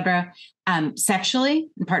larynx, et cetera. Sexually,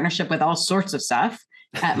 in partnership with all sorts of stuff.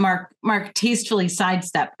 Mark tastefully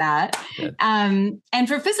sidestepped that. And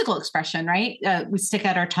for physical expression, right? We stick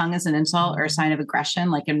out our tongue as an insult or a sign of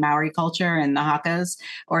aggression, like in Maori culture and the Hakas,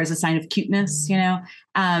 or as a sign of cuteness,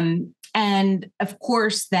 And of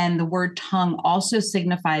course, then the word tongue also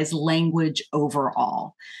signifies language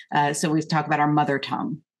overall. So we talk about our mother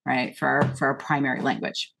tongue, right, for our primary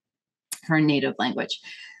language, for our native language.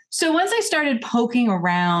 So once I started poking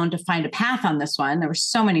around to find a path on this one, there were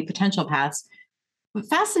so many potential paths. What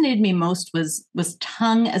fascinated me most was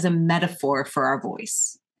tongue as a metaphor for our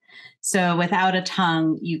voice. So without a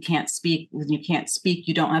tongue, you can't speak. When you can't speak,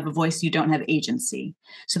 you don't have a voice, you don't have agency.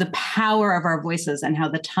 So the power of our voices and how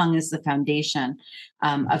the tongue is the foundation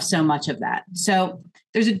of so much of that. So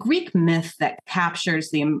there's a Greek myth that captures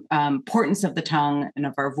the importance of the tongue and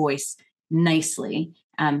of our voice nicely.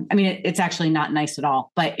 I mean, it's actually not nice at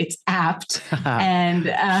all, but it's apt. And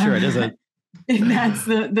sure, it isn't. That's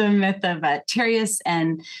the myth of Tereus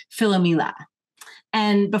and Philomela.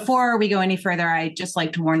 And before we go any further, I'd just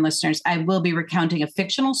like to warn listeners, I will be recounting a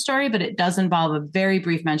fictional story, but it does involve a very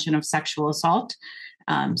brief mention of sexual assault.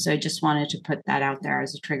 So I just wanted to put that out there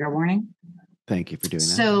as a trigger warning. Thank you for doing that.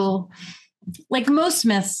 So like most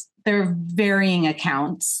myths, there are varying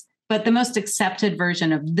accounts, but the most accepted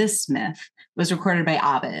version of this myth was recorded by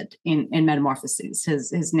Ovid in Metamorphoses,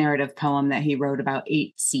 his narrative poem that he wrote about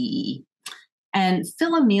 8 CE. And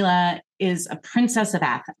Philomela is a princess of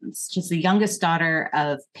Athens. She's the youngest daughter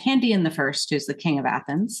of Pandion I, who's the king of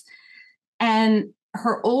Athens. And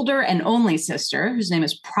her older and only sister, whose name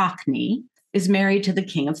is Procne, is married to the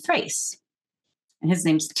king of Thrace. And his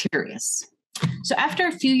name's Tereus. So after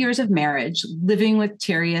a few years of marriage, living with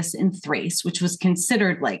Tereus in Thrace, which was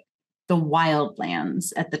considered like the wild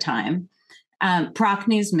lands at the time,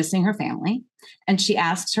 Procne is missing her family. And she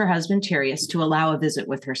asks her husband Tereus to allow a visit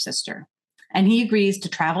with her sister. And he agrees to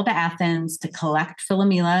travel to Athens to collect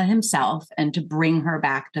Philomela himself and to bring her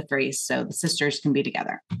back to Thrace so the sisters can be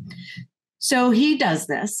together. So he does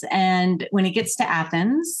this. And when he gets to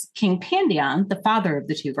Athens, King Pandion, the father of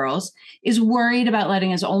the two girls, is worried about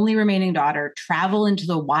letting his only remaining daughter travel into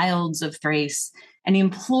the wilds of Thrace. And he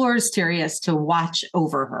implores Tereus to watch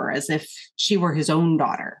over her as if she were his own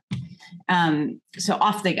daughter. So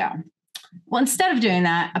off they go. Well, instead of doing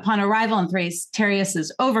that, upon arrival in Thrace, Tereus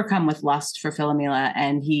is overcome with lust for Philomela,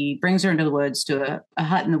 and he brings her into the woods to a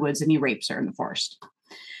hut in the woods, and he rapes her in the forest.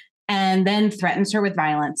 And then threatens her with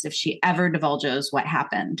violence if she ever divulges what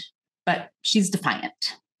happened. But she's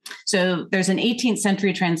defiant. So there's an 18th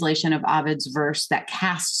century translation of Ovid's verse that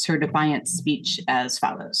casts her defiant speech as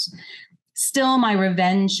follows. Still, my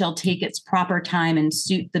revenge shall take its proper time and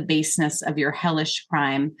suit the baseness of your hellish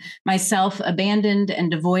crime. Myself, abandoned and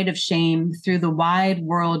devoid of shame, through the wide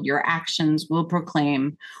world your actions will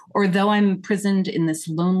proclaim. Or though I'm imprisoned in this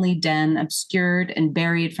lonely den, obscured and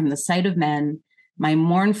buried from the sight of men, my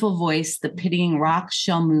mournful voice the pitying rocks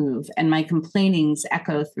shall move, and my complainings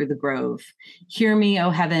echo through the grove. Hear me,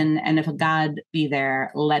 O heaven, and if a God be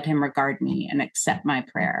there, let him regard me and accept my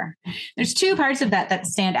prayer. There's two parts of that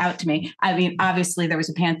stand out to me. I mean, obviously, there was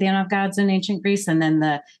a pantheon of gods in ancient Greece, and then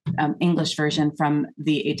the English version from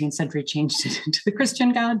the 18th century changed it into the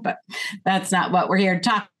Christian God, but that's not what we're here to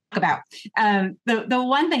talk about. The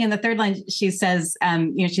one thing in the third line, she says,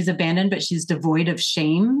 she's abandoned, but she's devoid of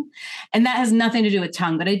shame. And that has nothing to do with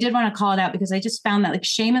tongue, but I did want to call it out because I just found that like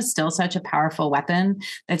shame is still such a powerful weapon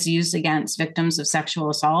that's used against victims of sexual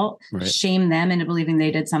assault. Right. Shame them into believing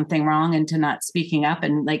they did something wrong and to not speaking up.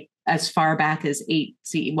 And like as far back as 8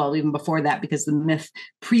 CE, well, even before that, because the myth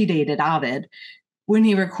predated Ovid. When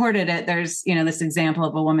he recorded it, there's, this example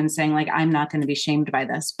of a woman saying like, I'm not going to be shamed by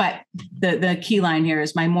this. But the key line here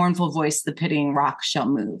is my mournful voice, the pitying rock shall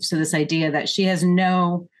move. So this idea that she has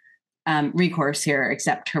no recourse here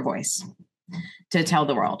except her voice to tell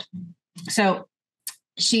the world. So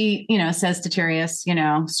she, says to Tereus,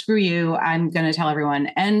 screw you, I'm going to tell everyone.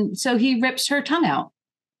 And so he rips her tongue out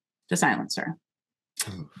to silence her.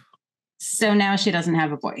 So now she doesn't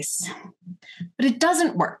have a voice, but it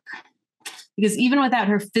doesn't work. Because even without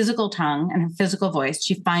her physical tongue and her physical voice,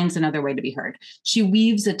 she finds another way to be heard. She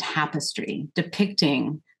weaves a tapestry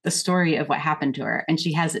depicting the story of what happened to her, and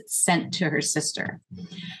she has it sent to her sister.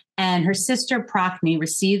 And her sister Procne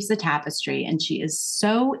receives the tapestry, and she is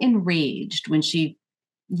so enraged when she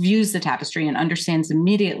views the tapestry and understands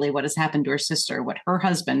immediately what has happened to her sister, what her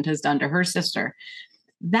husband has done to her sister,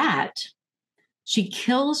 that she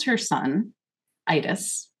kills her son,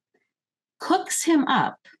 Idas, cooks him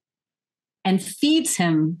up, and feeds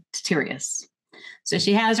him to Tereus. So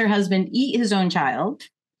she has her husband eat his own child.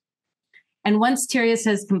 And once Tereus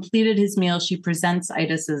has completed his meal, she presents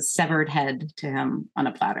Idas's severed head to him on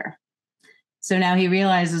a platter. So now he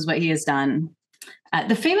realizes what he has done.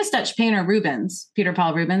 The famous Dutch painter Rubens, Peter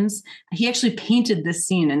Paul Rubens, he actually painted this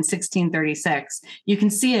scene in 1636. You can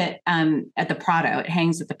see it at the Prado. It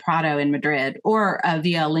hangs at the Prado in Madrid, or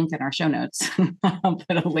via a link in our show notes. I'll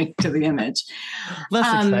put a link to the image.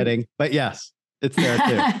 Less exciting, but yes, it's there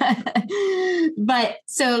too. But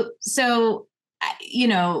so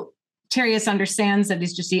Tereus understands that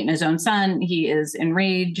he's just eaten his own son. He is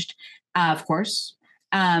enraged, of course.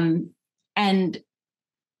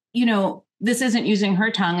 This isn't using her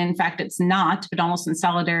tongue. In fact, it's not, but almost in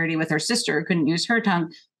solidarity with her sister who couldn't use her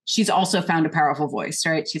tongue. She's also found a powerful voice,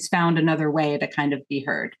 right? She's found another way to kind of be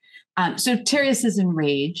heard. So Tereus is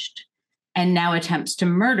enraged and now attempts to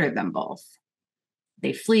murder them both.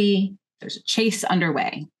 They flee. There's a chase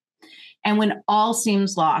underway. And when all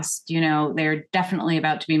seems lost, they're definitely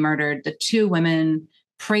about to be murdered, the two women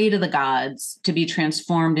pray to the gods to be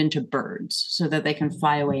transformed into birds so that they can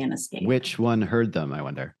fly away and escape. Which one heard them, I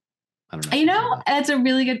wonder? I don't know. That's a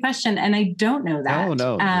really good question. And I don't know that. Oh,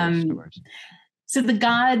 no. So the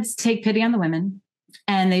gods take pity on the women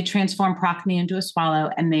and they transform Procne into a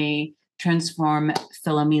swallow and they transform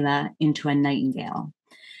Philomela into a nightingale.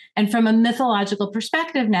 And from a mythological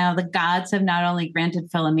perspective now, the gods have not only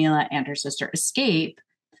granted Philomela and her sister escape,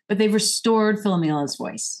 but they've restored Philomela's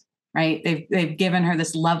voice, right? They've given her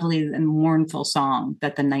this lovely and mournful song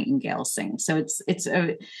that the nightingale sings. So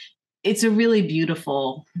it's a really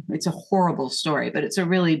beautiful, it's a horrible story, but it's a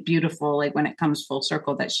really beautiful, like when it comes full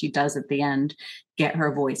circle, that she does at the end get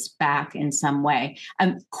her voice back in some way.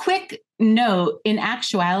 Quick note, in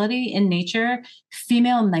actuality, in nature,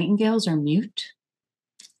 female nightingales are mute.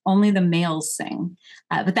 Only the males sing.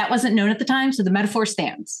 But that wasn't known at the time, so the metaphor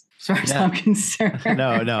stands as far as I'm concerned.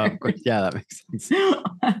 No, of course. Yeah, that makes sense.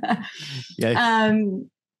 Yeah.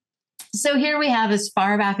 So here we have, as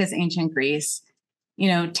far back as ancient Greece,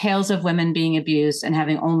 tales of women being abused and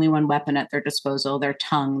having only one weapon at their disposal, their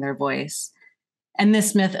tongue, their voice. And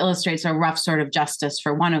this myth illustrates a rough sort of justice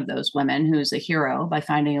for one of those women who's a hero by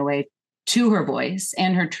finding a way to her voice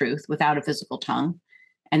and her truth without a physical tongue,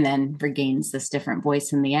 and then regains this different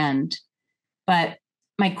voice in the end. But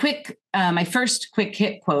my first quick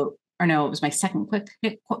hit quote, or no, it was my second quick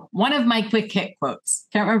hit quote. One of my quick hit quotes,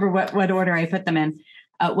 can't remember what order I put them in,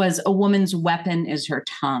 was "A woman's weapon is her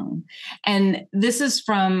tongue." And this is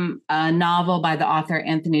from a novel by the author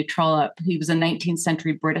Anthony Trollope. He was a 19th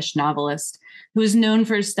century British novelist who is known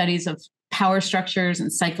for his studies of power structures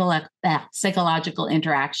and psychological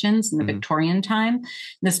interactions in the Victorian time.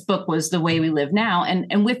 This book was The Way We Live Now.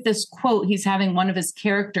 And with this quote, he's having one of his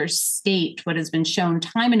characters state what has been shown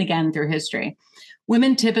time and again through history.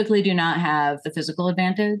 Women typically do not have the physical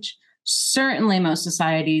advantage. Certainly, most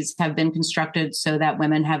societies have been constructed so that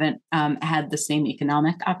women haven't had the same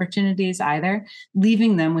economic opportunities either,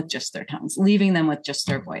 leaving them with just their tongues, leaving them with just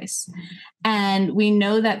their voice. And we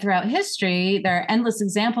know that throughout history, there are endless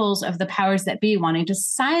examples of the powers that be wanting to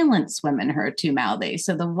silence women hereto malde.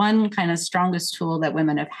 So the one kind of strongest tool that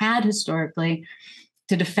women have had historically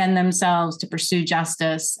to defend themselves, to pursue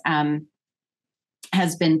justice,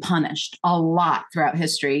 has been punished a lot throughout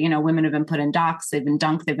history. Women have been put in docks, they've been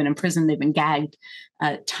dunked, they've been imprisoned, they've been gagged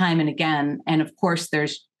time and again. And of course, there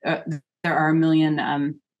are a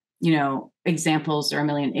million, examples, or a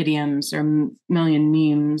million idioms, or a million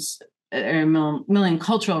memes, or a million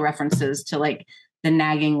cultural references to like the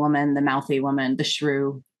nagging woman, the mouthy woman, the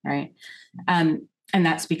shrew, right? And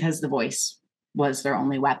that's because the voice was their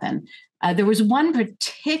only weapon. There was one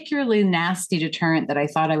particularly nasty deterrent that I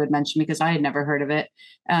thought I would mention because I had never heard of it.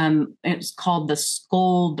 It's called the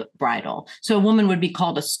scold bridle. So a woman would be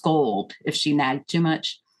called a scold if she nagged too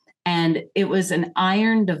much. And it was an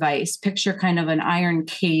iron device, picture kind of an iron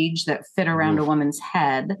cage that fit around a woman's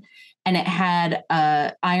head. And it had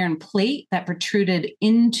an iron plate that protruded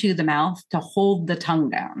into the mouth to hold the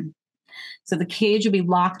tongue down. So the cage would be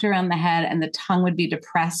locked around the head and the tongue would be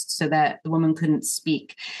depressed so that the woman couldn't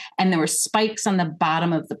speak. And there were spikes on the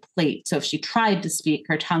bottom of the plate. So if she tried to speak,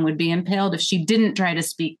 her tongue would be impaled. If she didn't try to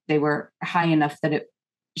speak, they were high enough that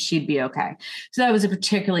she'd be okay. So that was a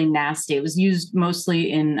particularly nasty. It was used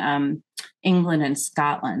mostly in England and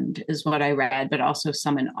Scotland is what I read, but also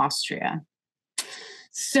some in Austria.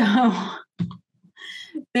 So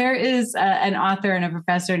there is an author and a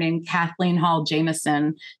professor named Kathleen Hall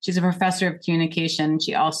Jamieson. She's a professor of communication.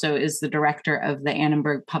 She also is the director of the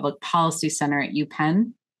Annenberg Public Policy Center at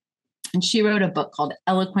UPenn. And she wrote a book called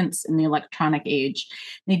Eloquence in the Electronic Age.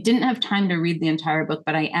 And I didn't have time to read the entire book,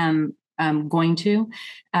 but I am going to.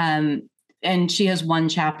 And she has one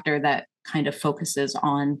chapter that kind of focuses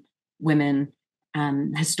on women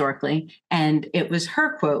historically. And it was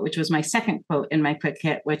her quote, which was my second quote in my quick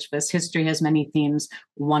hit, which was, history has many themes.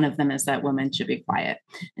 One of them is that women should be quiet.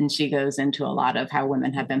 And she goes into a lot of how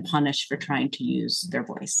women have been punished for trying to use their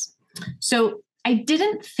voice. So I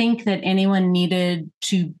didn't think that anyone needed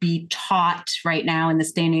to be taught right now in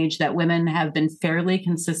this day and age that women have been fairly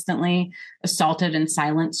consistently assaulted and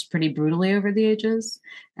silenced pretty brutally over the ages.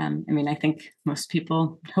 I mean, I think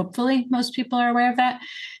hopefully most people are aware of that.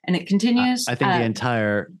 And it continues. I think the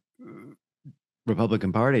entire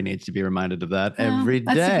Republican Party needs to be reminded of that every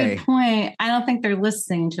day. That's a good point. I don't think they're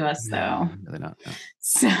listening to us, though. No, they're not. No.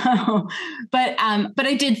 So, but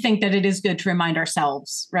I did think that it is good to remind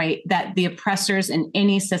ourselves, right, that the oppressors in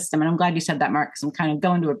any system, and I'm glad you said that, Mark, because I'm kind of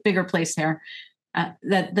going to a bigger place here,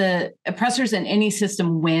 that the oppressors in any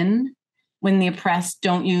system win when the oppressed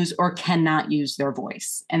don't use or cannot use their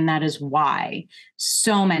voice. And that is why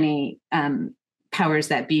so many powers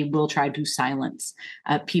that be will try to silence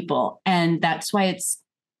people. And that's why it's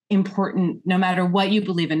important, no matter what you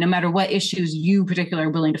believe in, no matter what issues you particularly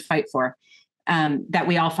are willing to fight for, that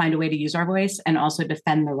we all find a way to use our voice and also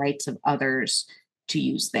defend the rights of others to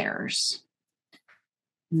use theirs.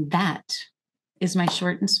 That is my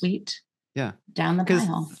short and sweet. Yeah. Down the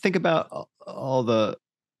pile. Think about all the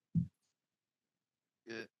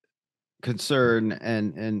concern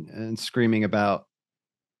and screaming about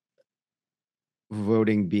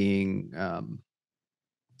voting being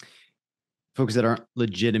folks that aren't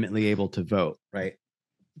legitimately able to vote, right?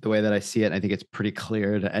 The way that I see it, I think it's pretty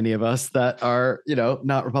clear to any of us that are,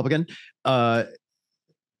 not Republican. That's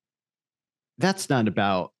not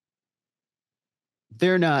about,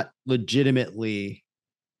 they're not legitimately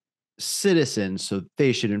citizens, so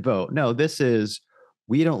they shouldn't vote. No, this is,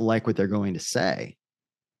 we don't like what they're going to say.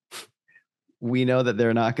 We know that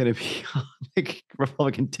they're not going to be on like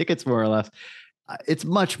Republican tickets, more or less. It's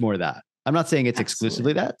much more that. I'm not saying it's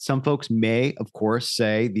exclusively that. Some folks may, of course,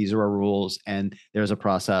 say these are our rules and there's a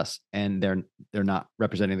process and they're not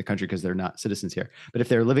representing the country because they're not citizens here. But if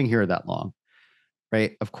they're living here that long,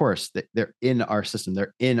 right, of course, they're in our system.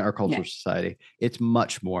 They're in our cultural society. It's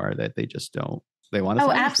much more that they just don't. They want to.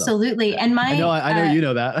 Oh, absolutely. Stuff. And I know you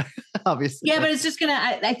know that, obviously. Yeah, but it's just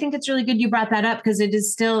I think it's really good you brought that up because it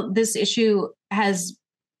is still, this issue has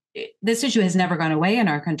never gone away in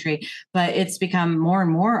our country, but it's become more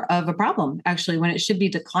and more of a problem. Actually, when it should be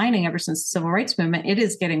declining ever since the civil rights movement, it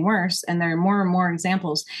is getting worse. And there are more and more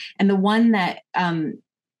examples. And the one that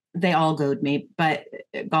they all goad me.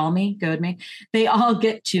 They all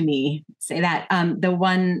get to me, say that. The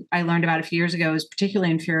one I learned about a few years ago is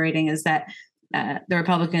particularly infuriating is that the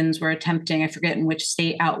Republicans were attempting, I forget in which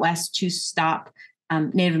state out west, to stop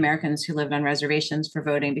Native Americans who lived on reservations for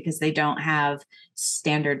voting because they don't have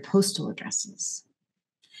standard postal addresses.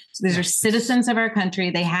 So these are citizens of our country.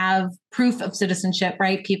 They have proof of citizenship,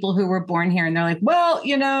 right? People who were born here and they're like, well,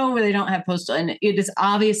 they don't have postal. And it is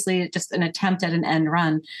obviously just an attempt at an end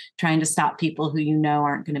run trying to stop people who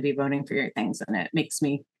aren't going to be voting for your things. And it makes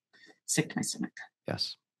me sick to my stomach.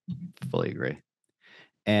 Yes, fully agree.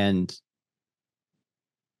 And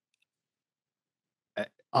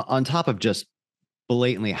on top of just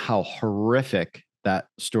blatantly how horrific that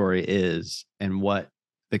story is and what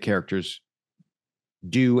the characters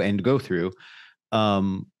do and go through,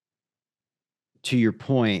 to your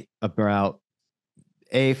point about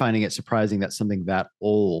finding it surprising that something that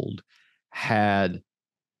old had,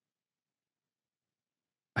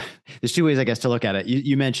 there's two ways, I guess, to look at it.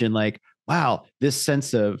 You mentioned like, wow, this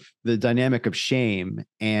sense of the dynamic of shame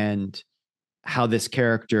and how this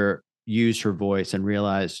character used her voice and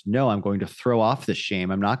realized, no, I'm going to throw off the shame.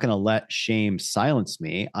 I'm not going to let shame silence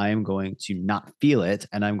me. I am going to not feel it.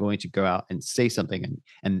 And I'm going to go out and say something.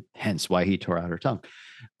 And hence why he tore out her tongue.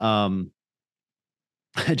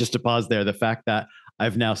 Just to pause there, the fact that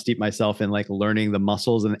I've now steeped myself in like learning the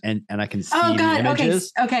muscles and I can see the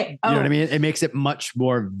images. Okay. You know what I mean? It makes it much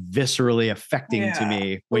more viscerally affecting to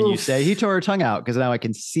me when you say he tore her tongue out, because now I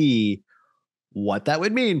can see what that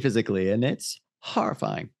would mean physically. And it's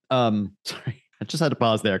horrifying. Sorry, I just had to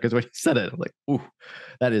pause there because when you said it, I'm like, ooh,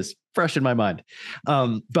 that is fresh in my mind.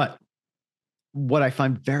 But what I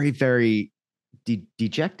find very, very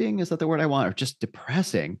dejecting, is that the word I want, or just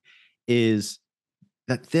depressing, is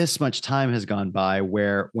that this much time has gone by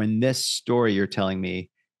where when this story you're telling me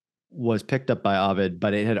was picked up by Ovid,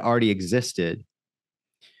 but it had already existed,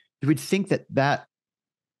 you would think that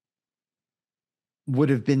would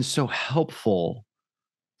have been so helpful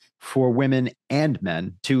for women and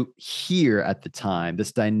men to hear at the time,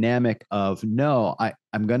 this dynamic of, no,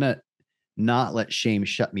 I'm going to not let shame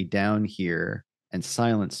shut me down here and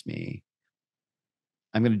silence me.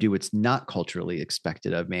 I'm going to do what's not culturally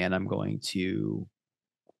expected of me. And I'm going to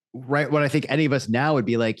write what I think any of us now would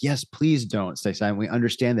be like, yes, please don't stay silent. We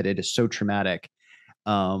understand that it is so traumatic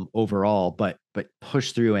overall, but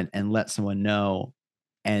push through and let someone know,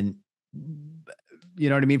 and you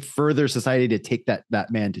know what I mean, further society to take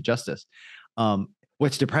that man to justice.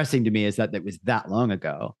 What's depressing to me is that it was that long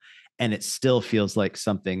ago, and it still feels like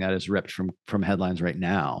something that is ripped from headlines right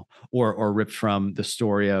now, or ripped from the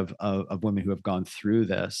story of women who have gone through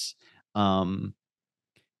this, and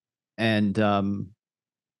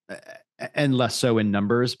less so in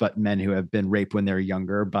numbers, but men who have been raped when they're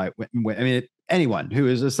younger by, I mean, anyone who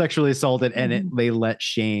is sexually assaulted, and they let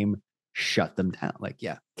shame shut them down. Like,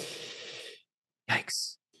 yeah,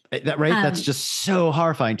 yikes. That right. That's just so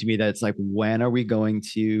horrifying to me that it's like, when are we going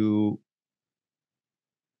to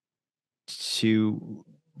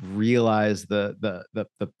realize the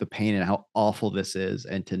pain and how awful this is,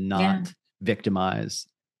 and to not victimize,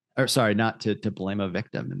 or sorry, not to blame a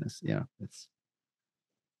victim in this. You know, it's.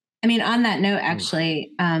 I mean, on that note,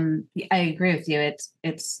 actually, I agree with you.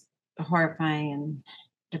 It's horrifying and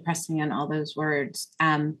depressing on all those words.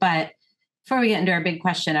 But before we get into our big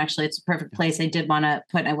question, actually, it's a perfect place. I did want to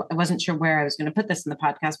put, I wasn't sure where I was going to put this in the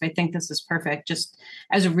podcast, but I think this is perfect just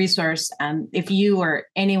as a resource. If you or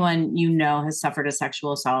anyone you know has suffered a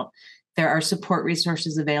sexual assault, there are support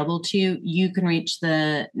resources available to you. You can reach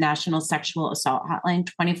the National Sexual Assault Hotline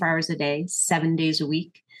 24 hours a day, 7 days a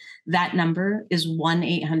week. That number is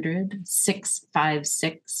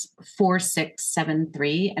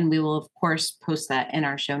 1-800-656-4673. And we will, of course, post that in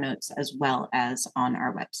our show notes as well as on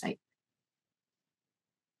our website.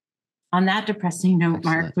 On that depressing note,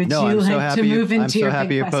 Mark, would you like to move into your big question? I'm so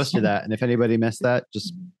happy you posted that. And if anybody missed that,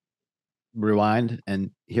 just rewind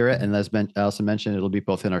and hear it. And as Allison mentioned, it'll be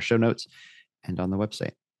both in our show notes and on the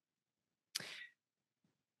website.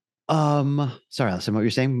 Sorry, Allison, what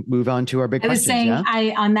you're saying? Move on to our big questions. I was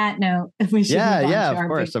saying, on that note, we should move on to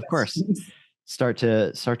our big of course. Start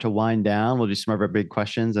to wind down. We'll do some of our big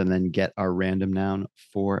questions and then get our random noun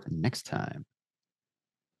for next time.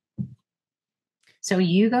 So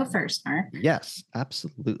you go first, Mark. Yes,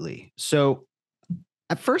 absolutely. So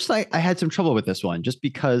at first I had some trouble with this one, just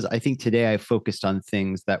because I think today I focused on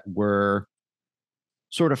things that were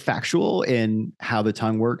sort of factual in how the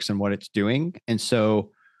tongue works and what it's doing. And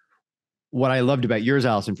so what I loved about yours,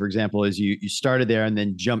 Allison, for example, is you started there and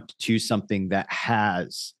then jumped to something that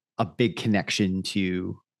has a big connection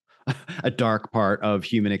to a dark part of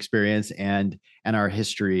human experience and our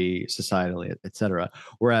history, societally, et cetera.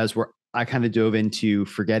 Whereas I kind of dove into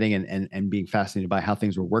forgetting and being fascinated by how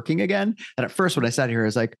things were working again. And at first, when I sat here, I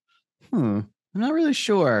was like, I'm not really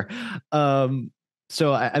sure.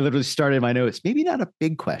 So I literally started my notes, maybe not a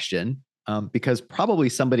big question, because probably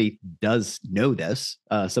somebody does know this,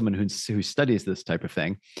 someone who studies this type of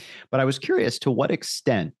thing. But I was curious, to what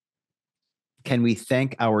extent can we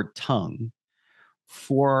thank our tongue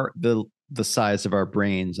for the size of our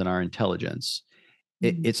brains and our intelligence?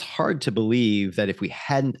 It's hard to believe that if we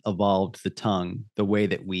hadn't evolved the tongue the way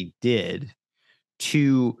that we did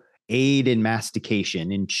to aid in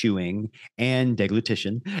mastication, in chewing and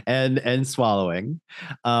deglutition and swallowing,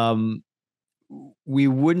 we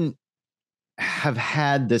wouldn't have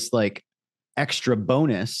had this like extra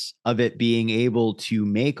bonus of it being able to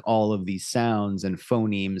make all of these sounds and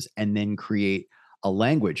phonemes and then create a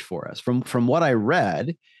language for us. From what I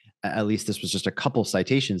read, at least this was just a couple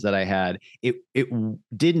citations that I had, it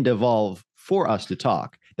didn't evolve for us to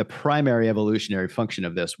talk. The primary evolutionary function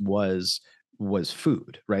of this was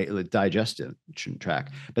food, right? The digestive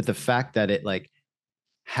tract. But the fact that it like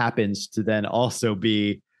happens to then also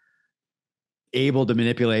be able to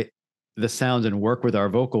manipulate the sounds and work with our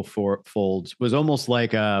vocal folds was almost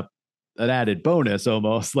like an added bonus,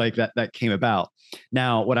 almost like that came about.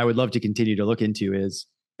 Now, what I would love to continue to look into is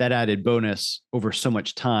that added bonus over so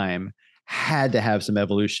much time had to have some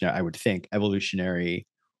evolutionary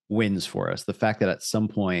wins for us. The fact that at some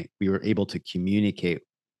point we were able to communicate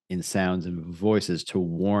in sounds and voices to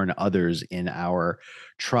warn others in our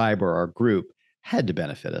tribe or our group had to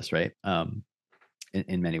benefit us, right?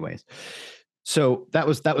 In many ways. So that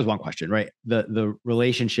was one question, right? The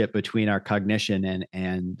relationship between our cognition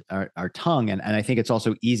and our tongue. And I think it's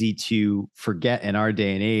also easy to forget in our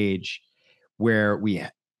day and age, where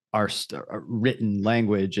our written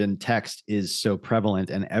language and text is so prevalent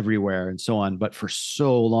and everywhere and so on. But for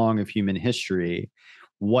so long of human history,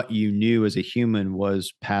 what you knew as a human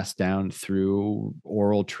was passed down through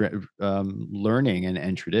oral learning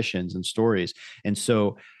and traditions and stories. And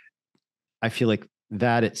so I feel like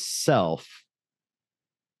that itself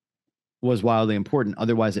was wildly important.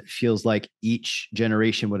 Otherwise, it feels like each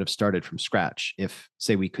generation would have started from scratch if,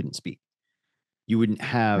 say, we couldn't speak. You wouldn't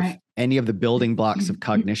have any of the building blocks of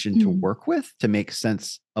cognition to work with to make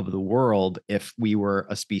sense of the world if we were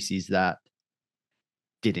a species that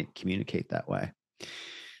didn't communicate that way.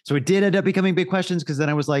 So it did end up becoming big questions, because then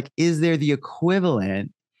I was like, is there the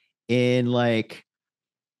equivalent in like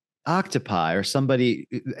octopi or somebody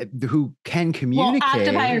who can communicate? Well,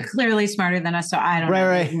 octopi are clearly smarter than us, so I don't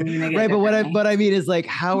know. Right. But what I mean is, like,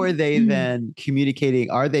 how are they then communicating?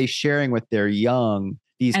 Are they sharing with their young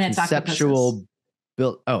these conceptual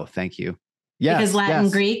built? Oh, thank you. Yeah, because Latin,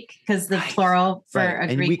 Greek, because the plural for a Greek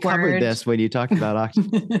word. And we covered this when you talked about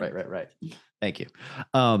octopi. Right. Thank you.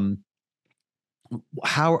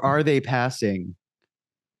 How are they passing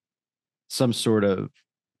some sort of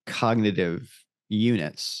cognitive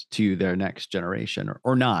units to their next generation,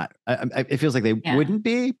 or not? It feels like they wouldn't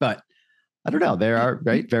be, but I don't know. They are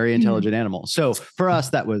very intelligent animals. So for us,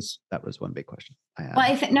 that was one big question I had. Well,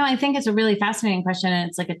 I think it's a really fascinating question, and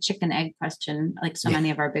it's like a chicken egg question, like so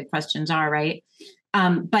many of our big questions are, right?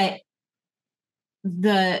 But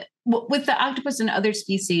with the octopus and other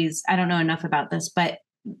species, I don't know enough about this, but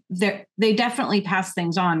they definitely pass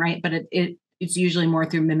things on, right? But it's usually more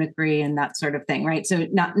through mimicry and that sort of thing, right? So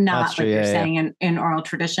not like you're saying in oral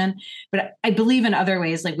tradition, but I believe in other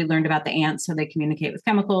ways, like we learned about the ants, so they communicate with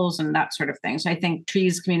chemicals and that sort of thing. So I think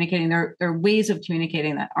trees communicating, there are ways of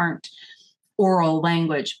communicating that aren't oral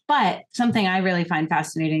language. But something I really find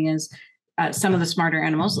fascinating is some of the smarter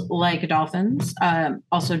animals, like dolphins,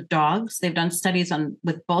 also dogs. They've done studies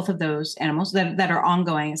with both of those animals that are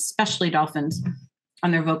ongoing, especially dolphins, on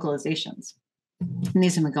their vocalizations. And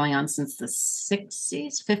these have been going on since the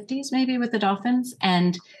 60s, 50s, maybe, with the dolphins.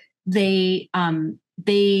 And they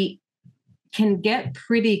can get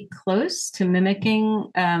pretty close to mimicking.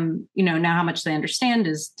 Now how much they understand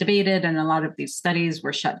is debated. And a lot of these studies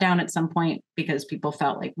were shut down at some point because people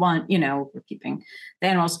felt like, one, we're keeping the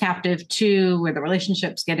animals captive. Two, where the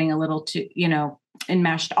relationship's getting a little too,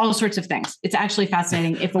 enmeshed, all sorts of things. It's actually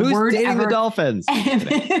fascinating. If the dolphins?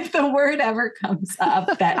 If the word ever comes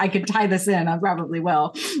up that I could tie this in, I probably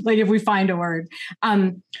will. Like if we find a word.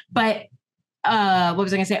 But what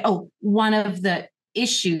was I going to say? Oh, one of the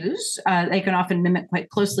issues, they can often mimic quite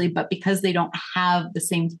closely, but because they don't have the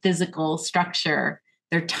same physical structure,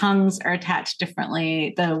 their tongues are attached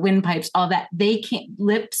differently, the windpipes, all that, they can't,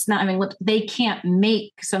 not having lips, they can't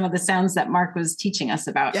make some of the sounds that Mark was teaching us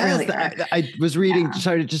about earlier. I was reading,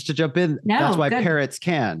 sorry, just to jump in. That's why parrots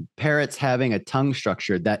can. Parrots having a tongue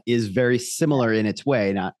structure that is very similar in its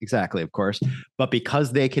way, not exactly, of course, but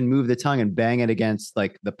because they can move the tongue and bang it against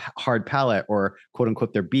like the hard palate or quote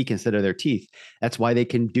unquote their beak instead of their teeth, that's why they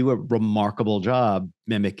can do a remarkable job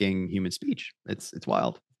mimicking human speech. It's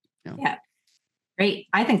wild. Yeah. Great.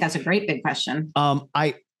 I think that's a great big question. Not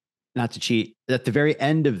to cheat, at the very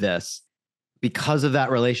end of this, because of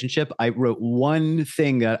that relationship, I wrote one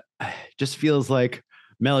thing that just feels like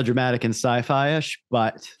melodramatic and sci-fi-ish,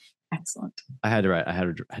 but excellent. I had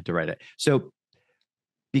to write it. So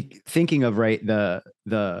thinking of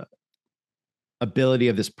the ability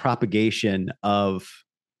of this propagation of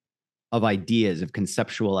ideas, of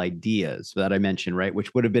conceptual ideas that I mentioned, right,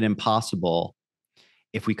 which would have been impossible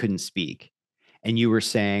if we couldn't speak. And you were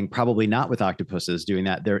saying probably not with octopuses doing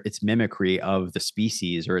that. It's mimicry of the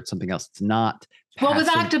species, or it's something else. It's not. Well, with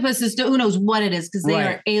octopuses, who knows what it is, because they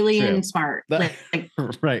are alien smart.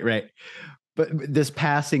 Right. But this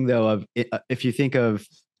passing, though, of if you think of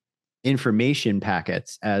information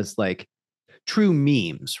packets as like true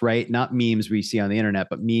memes, right? Not memes we see on the internet,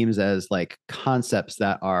 but memes as like concepts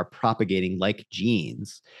that are propagating like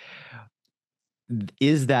genes.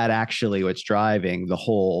 Is that actually what's driving the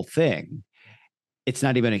whole thing? It's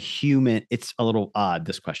not even a human. It's a little odd,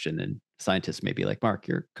 this question. And scientists may be like, Mark,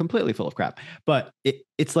 you're completely full of crap. But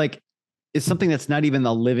it's like, it's something that's not even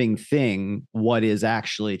the living thing, what is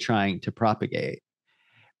actually trying to propagate.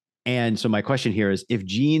 And so my question here is, if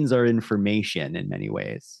genes are information in many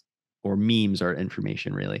ways, or memes are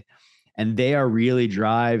information really, and they are really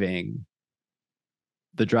driving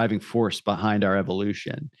the driving force behind our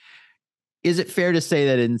evolution, is it fair to say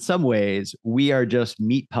that in some ways we are just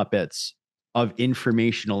meat puppets of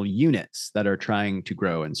informational units that are trying to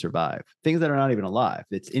grow and survive, things that are not even alive?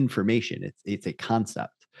 It's information. It's a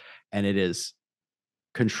concept, and it is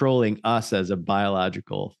controlling us as a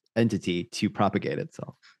biological entity to propagate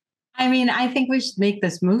itself. I mean, I think we should make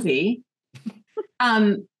this movie.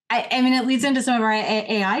 I mean, it leads into some of our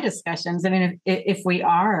AI discussions. I mean, if we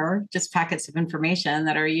are just packets of information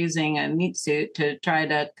that are using a meat suit to try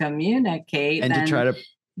to communicate, and to try to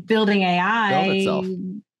building AI, build itself.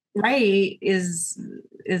 right, is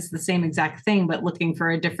is the same exact thing, but looking for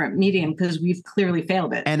a different medium because we've clearly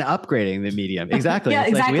failed it. And upgrading the medium. Exactly. Yeah,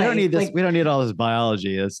 exactly. We don't need this. We don't need all this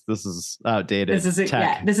biology. This is outdated.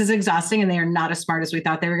 This is exhausting, and they are not as smart as we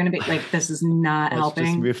thought they were going to be. Like, this is not helping.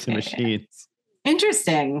 Just move to machines.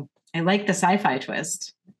 Interesting. I like the sci-fi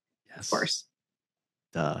twist. Yes. Of course.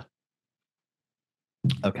 Duh.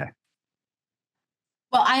 Okay.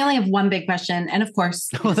 Well, I only have one big question, and of course,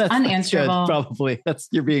 that's unanswerable. Good, probably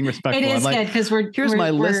you're being respectful. It is good because here's my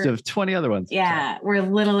list of 20 other ones. Yeah, we're a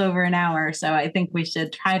little over an hour, so I think we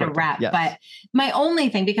should try to wrap. Yes. But my only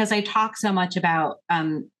thing, because I talk so much about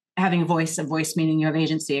having a voice meaning you have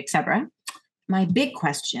agency, etc. My big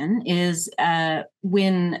question is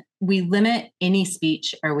when we limit any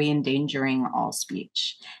speech, are we endangering all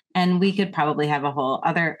speech? And we could probably have a whole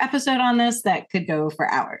other episode on this that could go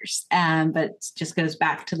for hours. But it just goes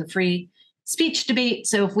back to the free speech debate.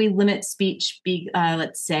 So if we limit speech,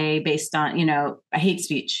 let's say based on, a hate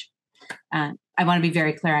speech, I want to be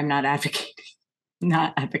very clear. I'm not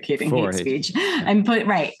advocating hate speech. I'm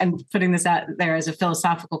putting this out there as a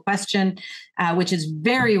philosophical question, which is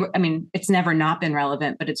it's never not been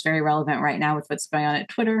relevant, but it's very relevant right now with what's going on at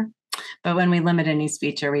Twitter. But when we limit any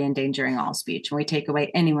speech, are we endangering all speech? When we take away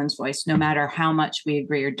anyone's voice, no matter how much we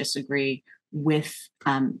agree or disagree with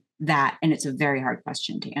that? And it's a very hard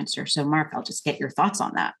question to answer. So Mark, I'll just get your thoughts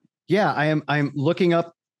on that. Yeah, I'm looking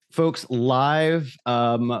up folks live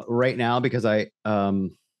right now because hold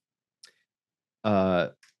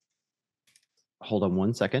on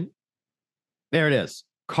one second. There it is.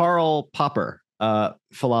 Karl Popper,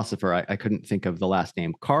 philosopher. I couldn't think of the last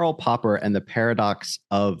name. Karl Popper and the Paradox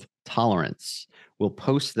of Tolerance. We'll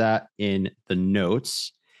post that in the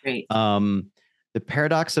notes. Great. The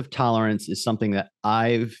Paradox of Tolerance is something that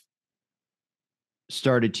I've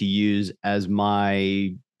started to use as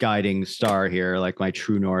my guiding star here, like my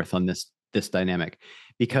true north on this dynamic.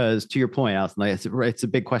 Because to your point, Allison, it's a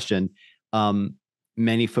big question.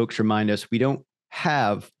 Many folks remind us we don't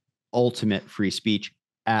have ultimate free speech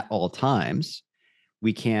at all times.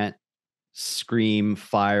 We can't scream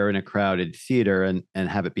fire in a crowded theater and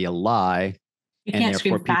have it be a lie. You can't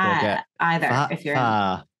scream fire either if you're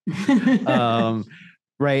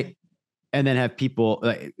right. And then have people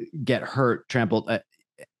get hurt, trampled,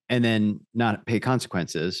 and then not pay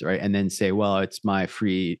consequences, right? And then say, well, it's my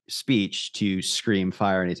free speech to scream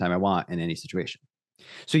fire anytime I want in any situation.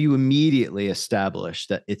 So you immediately establish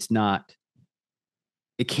that it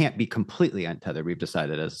can't be completely untethered. We've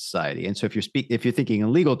decided as a society. And so if you're thinking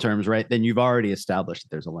in legal terms, right, then you've already established that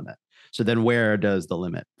there's a limit. So then where does the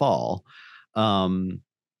limit fall? I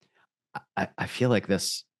feel like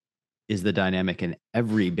this is the dynamic in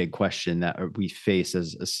every big question that we face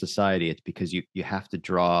as a society. It's because you have to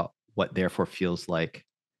draw what therefore feels like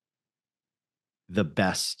the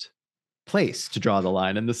best place to draw the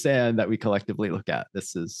line in the sand that we collectively look at.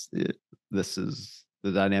 This is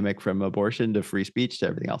the dynamic from abortion to free speech to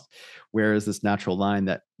everything else. Where is this natural line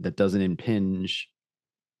that doesn't impinge,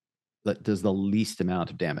 that does the least amount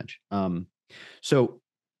of damage? So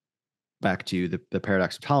back to the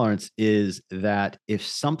paradox of tolerance is that if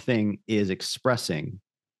something is expressing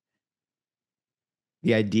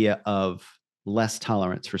the idea of less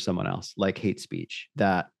tolerance for someone else, like hate speech,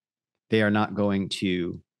 that they are not going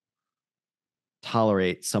to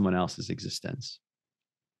tolerate someone else's existence,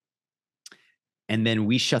 and then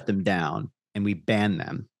we shut them down and we ban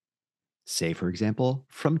them, say, for example,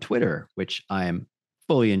 from Twitter, which I am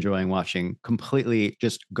fully enjoying watching completely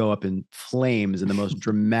just go up in flames in the most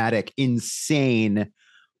dramatic, insane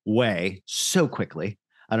way so quickly.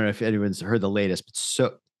 I don't know if anyone's heard the latest, but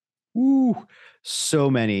so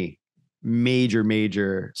many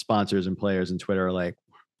major sponsors and players in Twitter are like,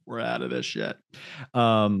 we're out of this shit.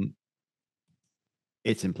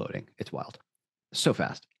 It's imploding. It's wild. So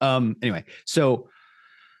fast. Anyway, so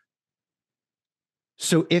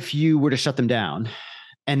if you were to shut them down,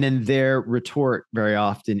 and then their retort very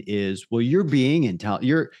often is, well, you're being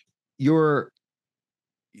intolerant. You're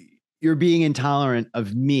being intolerant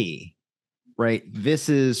of me, right? This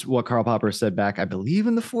is what Karl Popper said back, I believe,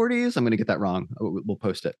 in the 40s. I'm going to get that wrong. We'll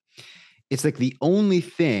post it. It's like the only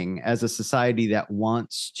thing as a society that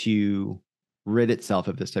wants to rid itself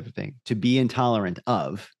of this type of thing, to be intolerant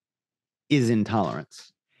of, is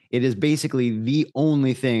intolerance. It is basically the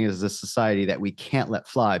only thing as a society that we can't let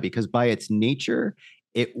fly, because by its nature,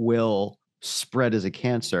 it will spread as a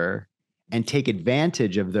cancer and take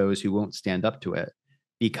advantage of those who won't stand up to it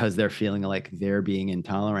because they're feeling like they're being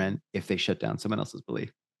intolerant if they shut down someone else's belief.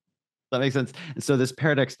 Does that make sense? And so this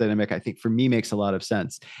paradox dynamic, I think, for me, makes a lot of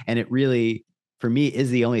sense. And it really, for me, is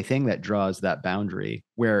the only thing that draws that boundary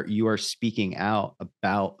where you are speaking out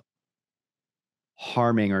about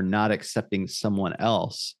harming or not accepting someone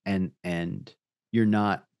else, and you're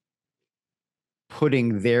not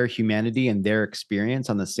putting their humanity and their experience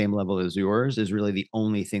on the same level as yours, is really the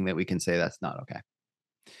only thing that we can say that's not okay.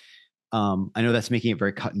 I know that's making it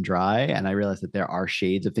very cut and dry, and I realize that there are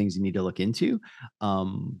shades of things you need to look into.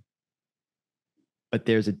 But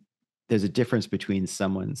there's a difference between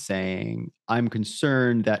someone saying, I'm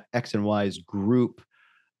concerned that X and Y's group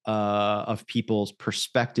of people's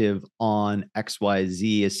perspective on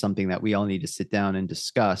XYZ is something that we all need to sit down and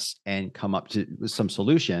discuss and come up to some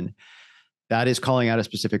solution. That is calling out a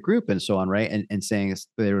specific group and so on, right? And saying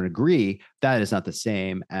they don't agree. That is not the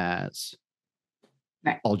same as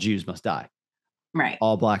all Jews must die. Right.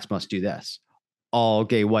 All blacks must do this. All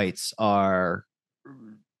gay whites are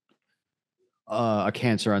a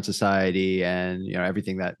cancer on society, and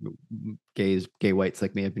everything that gay whites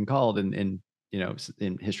like me have been called in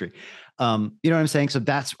history. You know what I'm saying? So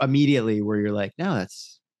that's immediately where you're like, no,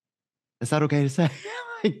 that's not okay to say.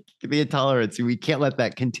 The intolerance, we can't let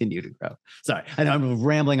that continue to grow. Sorry, I know I'm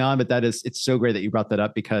rambling on, but it's so great that you brought that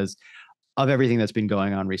up, because of everything that's been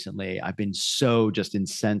going on recently. I've been so just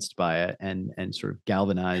incensed by it and sort of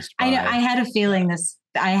galvanized by I had a feeling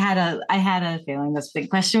this big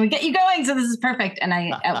question would get you going. So this is perfect. And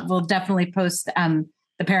I will definitely post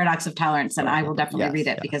The Paradox of Tolerance, and I will definitely read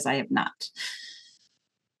it because I have not.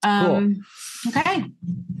 Cool. Okay.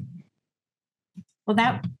 Well,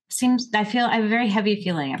 I have a very heavy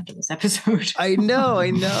feeling after this episode. I know.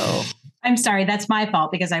 I'm sorry. That's my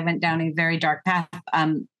fault, because I went down a very dark path.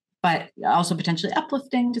 But also potentially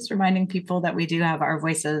uplifting, just reminding people that we do have our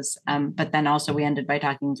voices. But then also we ended by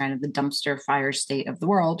talking kind of the dumpster fire state of the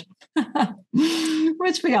world,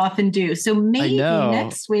 which we often do. So maybe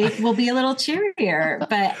next week we'll be a little cheerier,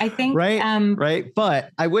 but I think. Right.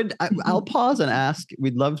 But I'll pause and ask,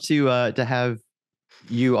 we'd love to have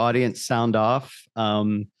you audience sound off,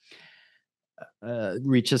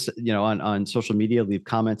 reach us, on social media, leave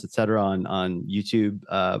comments, etc. on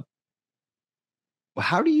YouTube.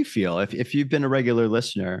 How do you feel if you've been a regular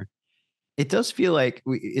listener? It does feel like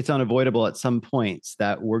it's unavoidable at some points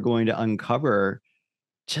that we're going to uncover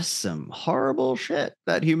just some horrible shit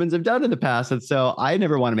that humans have done in the past. And so I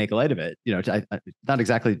never want to make light of it. Not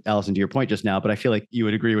exactly, Allison, to your point just now, but I feel like you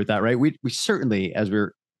would agree with that, right? We certainly, as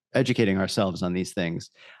we're educating ourselves on these things,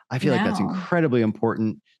 I feel like that's incredibly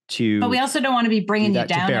important to. But we also don't want to be bringing you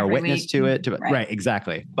down. To bear witness to it. Right,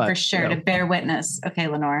 exactly. But for sure, to bear witness. Okay,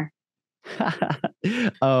 Lenore.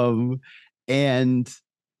 And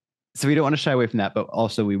so we don't want to shy away from that, but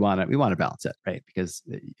also we want to balance it, right? Because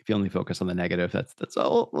if you only focus on the negative, that's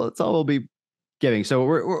all we'll be giving. So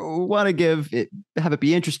we want to have it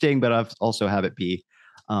be interesting, but also have it be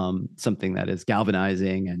something that is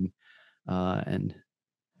galvanizing and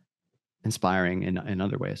inspiring in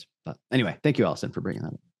other ways. But anyway, thank you, Allison, for bringing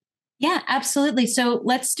that up. Yeah, absolutely. So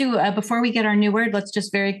let's do, before we get our new word, let's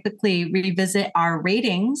just very quickly revisit our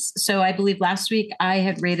ratings. So I believe last week I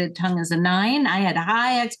had rated Tongue as a 9. I had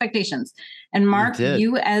high expectations. And Mark,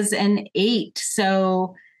 you as an 8.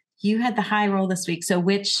 So you had the high roll this week. So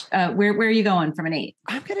where are you going from an 8?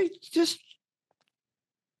 I'm going to just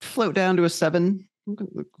float down to a 7. I'm going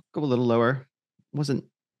to go a little lower. Wasn't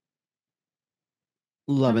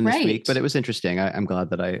loving this week, but it was interesting. I'm glad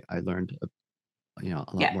that I learned a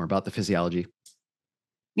lot more about the physiology.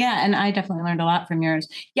 Yeah. And I definitely learned a lot from yours.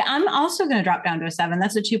 Yeah. I'm also going to drop down to a 7.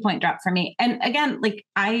 That's a 2-point drop for me. And again, like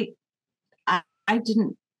I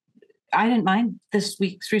didn't mind this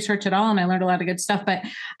week's research at all. And I learned a lot of good stuff, but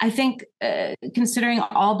I think considering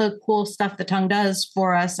all the cool stuff the Tongue does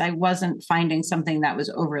for us, I wasn't finding something that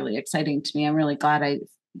was overly exciting to me. I'm really glad I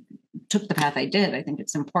took the path I did. I think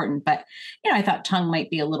it's important, but I thought Tongue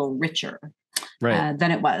might be a little richer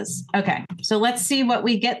than it was. Okay. So let's see what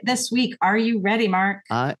we get this week. Are you ready, Mark?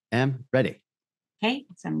 I am ready. Okay.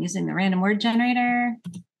 So I'm using the random word generator.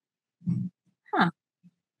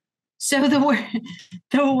 So the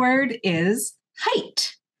word is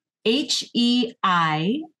height. HEIGHT.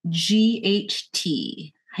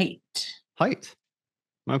 Height. Height.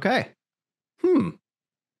 Okay.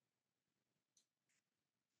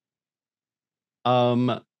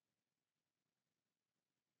 I'm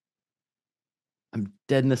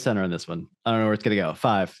dead in the center on this one. I don't know where it's going to go.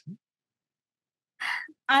 5.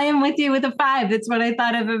 I am with you with a 5. That's what I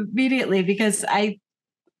thought of immediately, because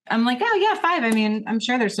I'm like, oh yeah, 5. I mean, I'm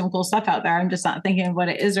sure there's some cool stuff out there. I'm just not thinking of what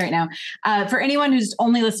it is right now. For anyone who's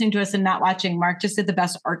only listening to us and not watching, Mark just did the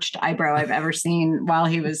best arched eyebrow I've ever seen while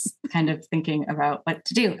he was kind of thinking about what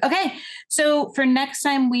to do. Okay. So for next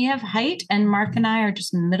time we have height, and Mark and I are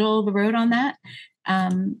just middle of the road on that.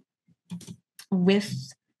 With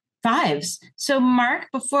fives. So Mark,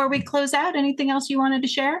 before we close out, anything else you wanted to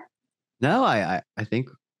share? No, I think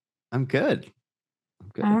I'm good.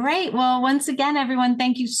 All right. Well, once again, everyone,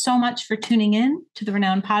 thank you so much for tuning in to the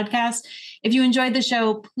Renowned Podcast. If you enjoyed the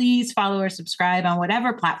show, please follow or subscribe on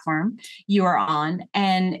whatever platform you are on.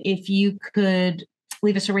 And if you could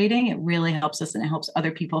leave us a rating, it really helps us and it helps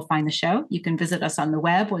other people find the show. You can visit us on the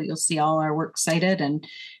web where you'll see all our works cited and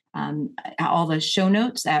all the show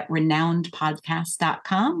notes at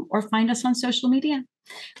renownedpodcast.com or find us on social media.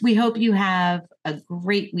 We hope you have a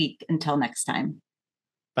great week. Until next time.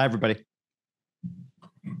 Bye, everybody.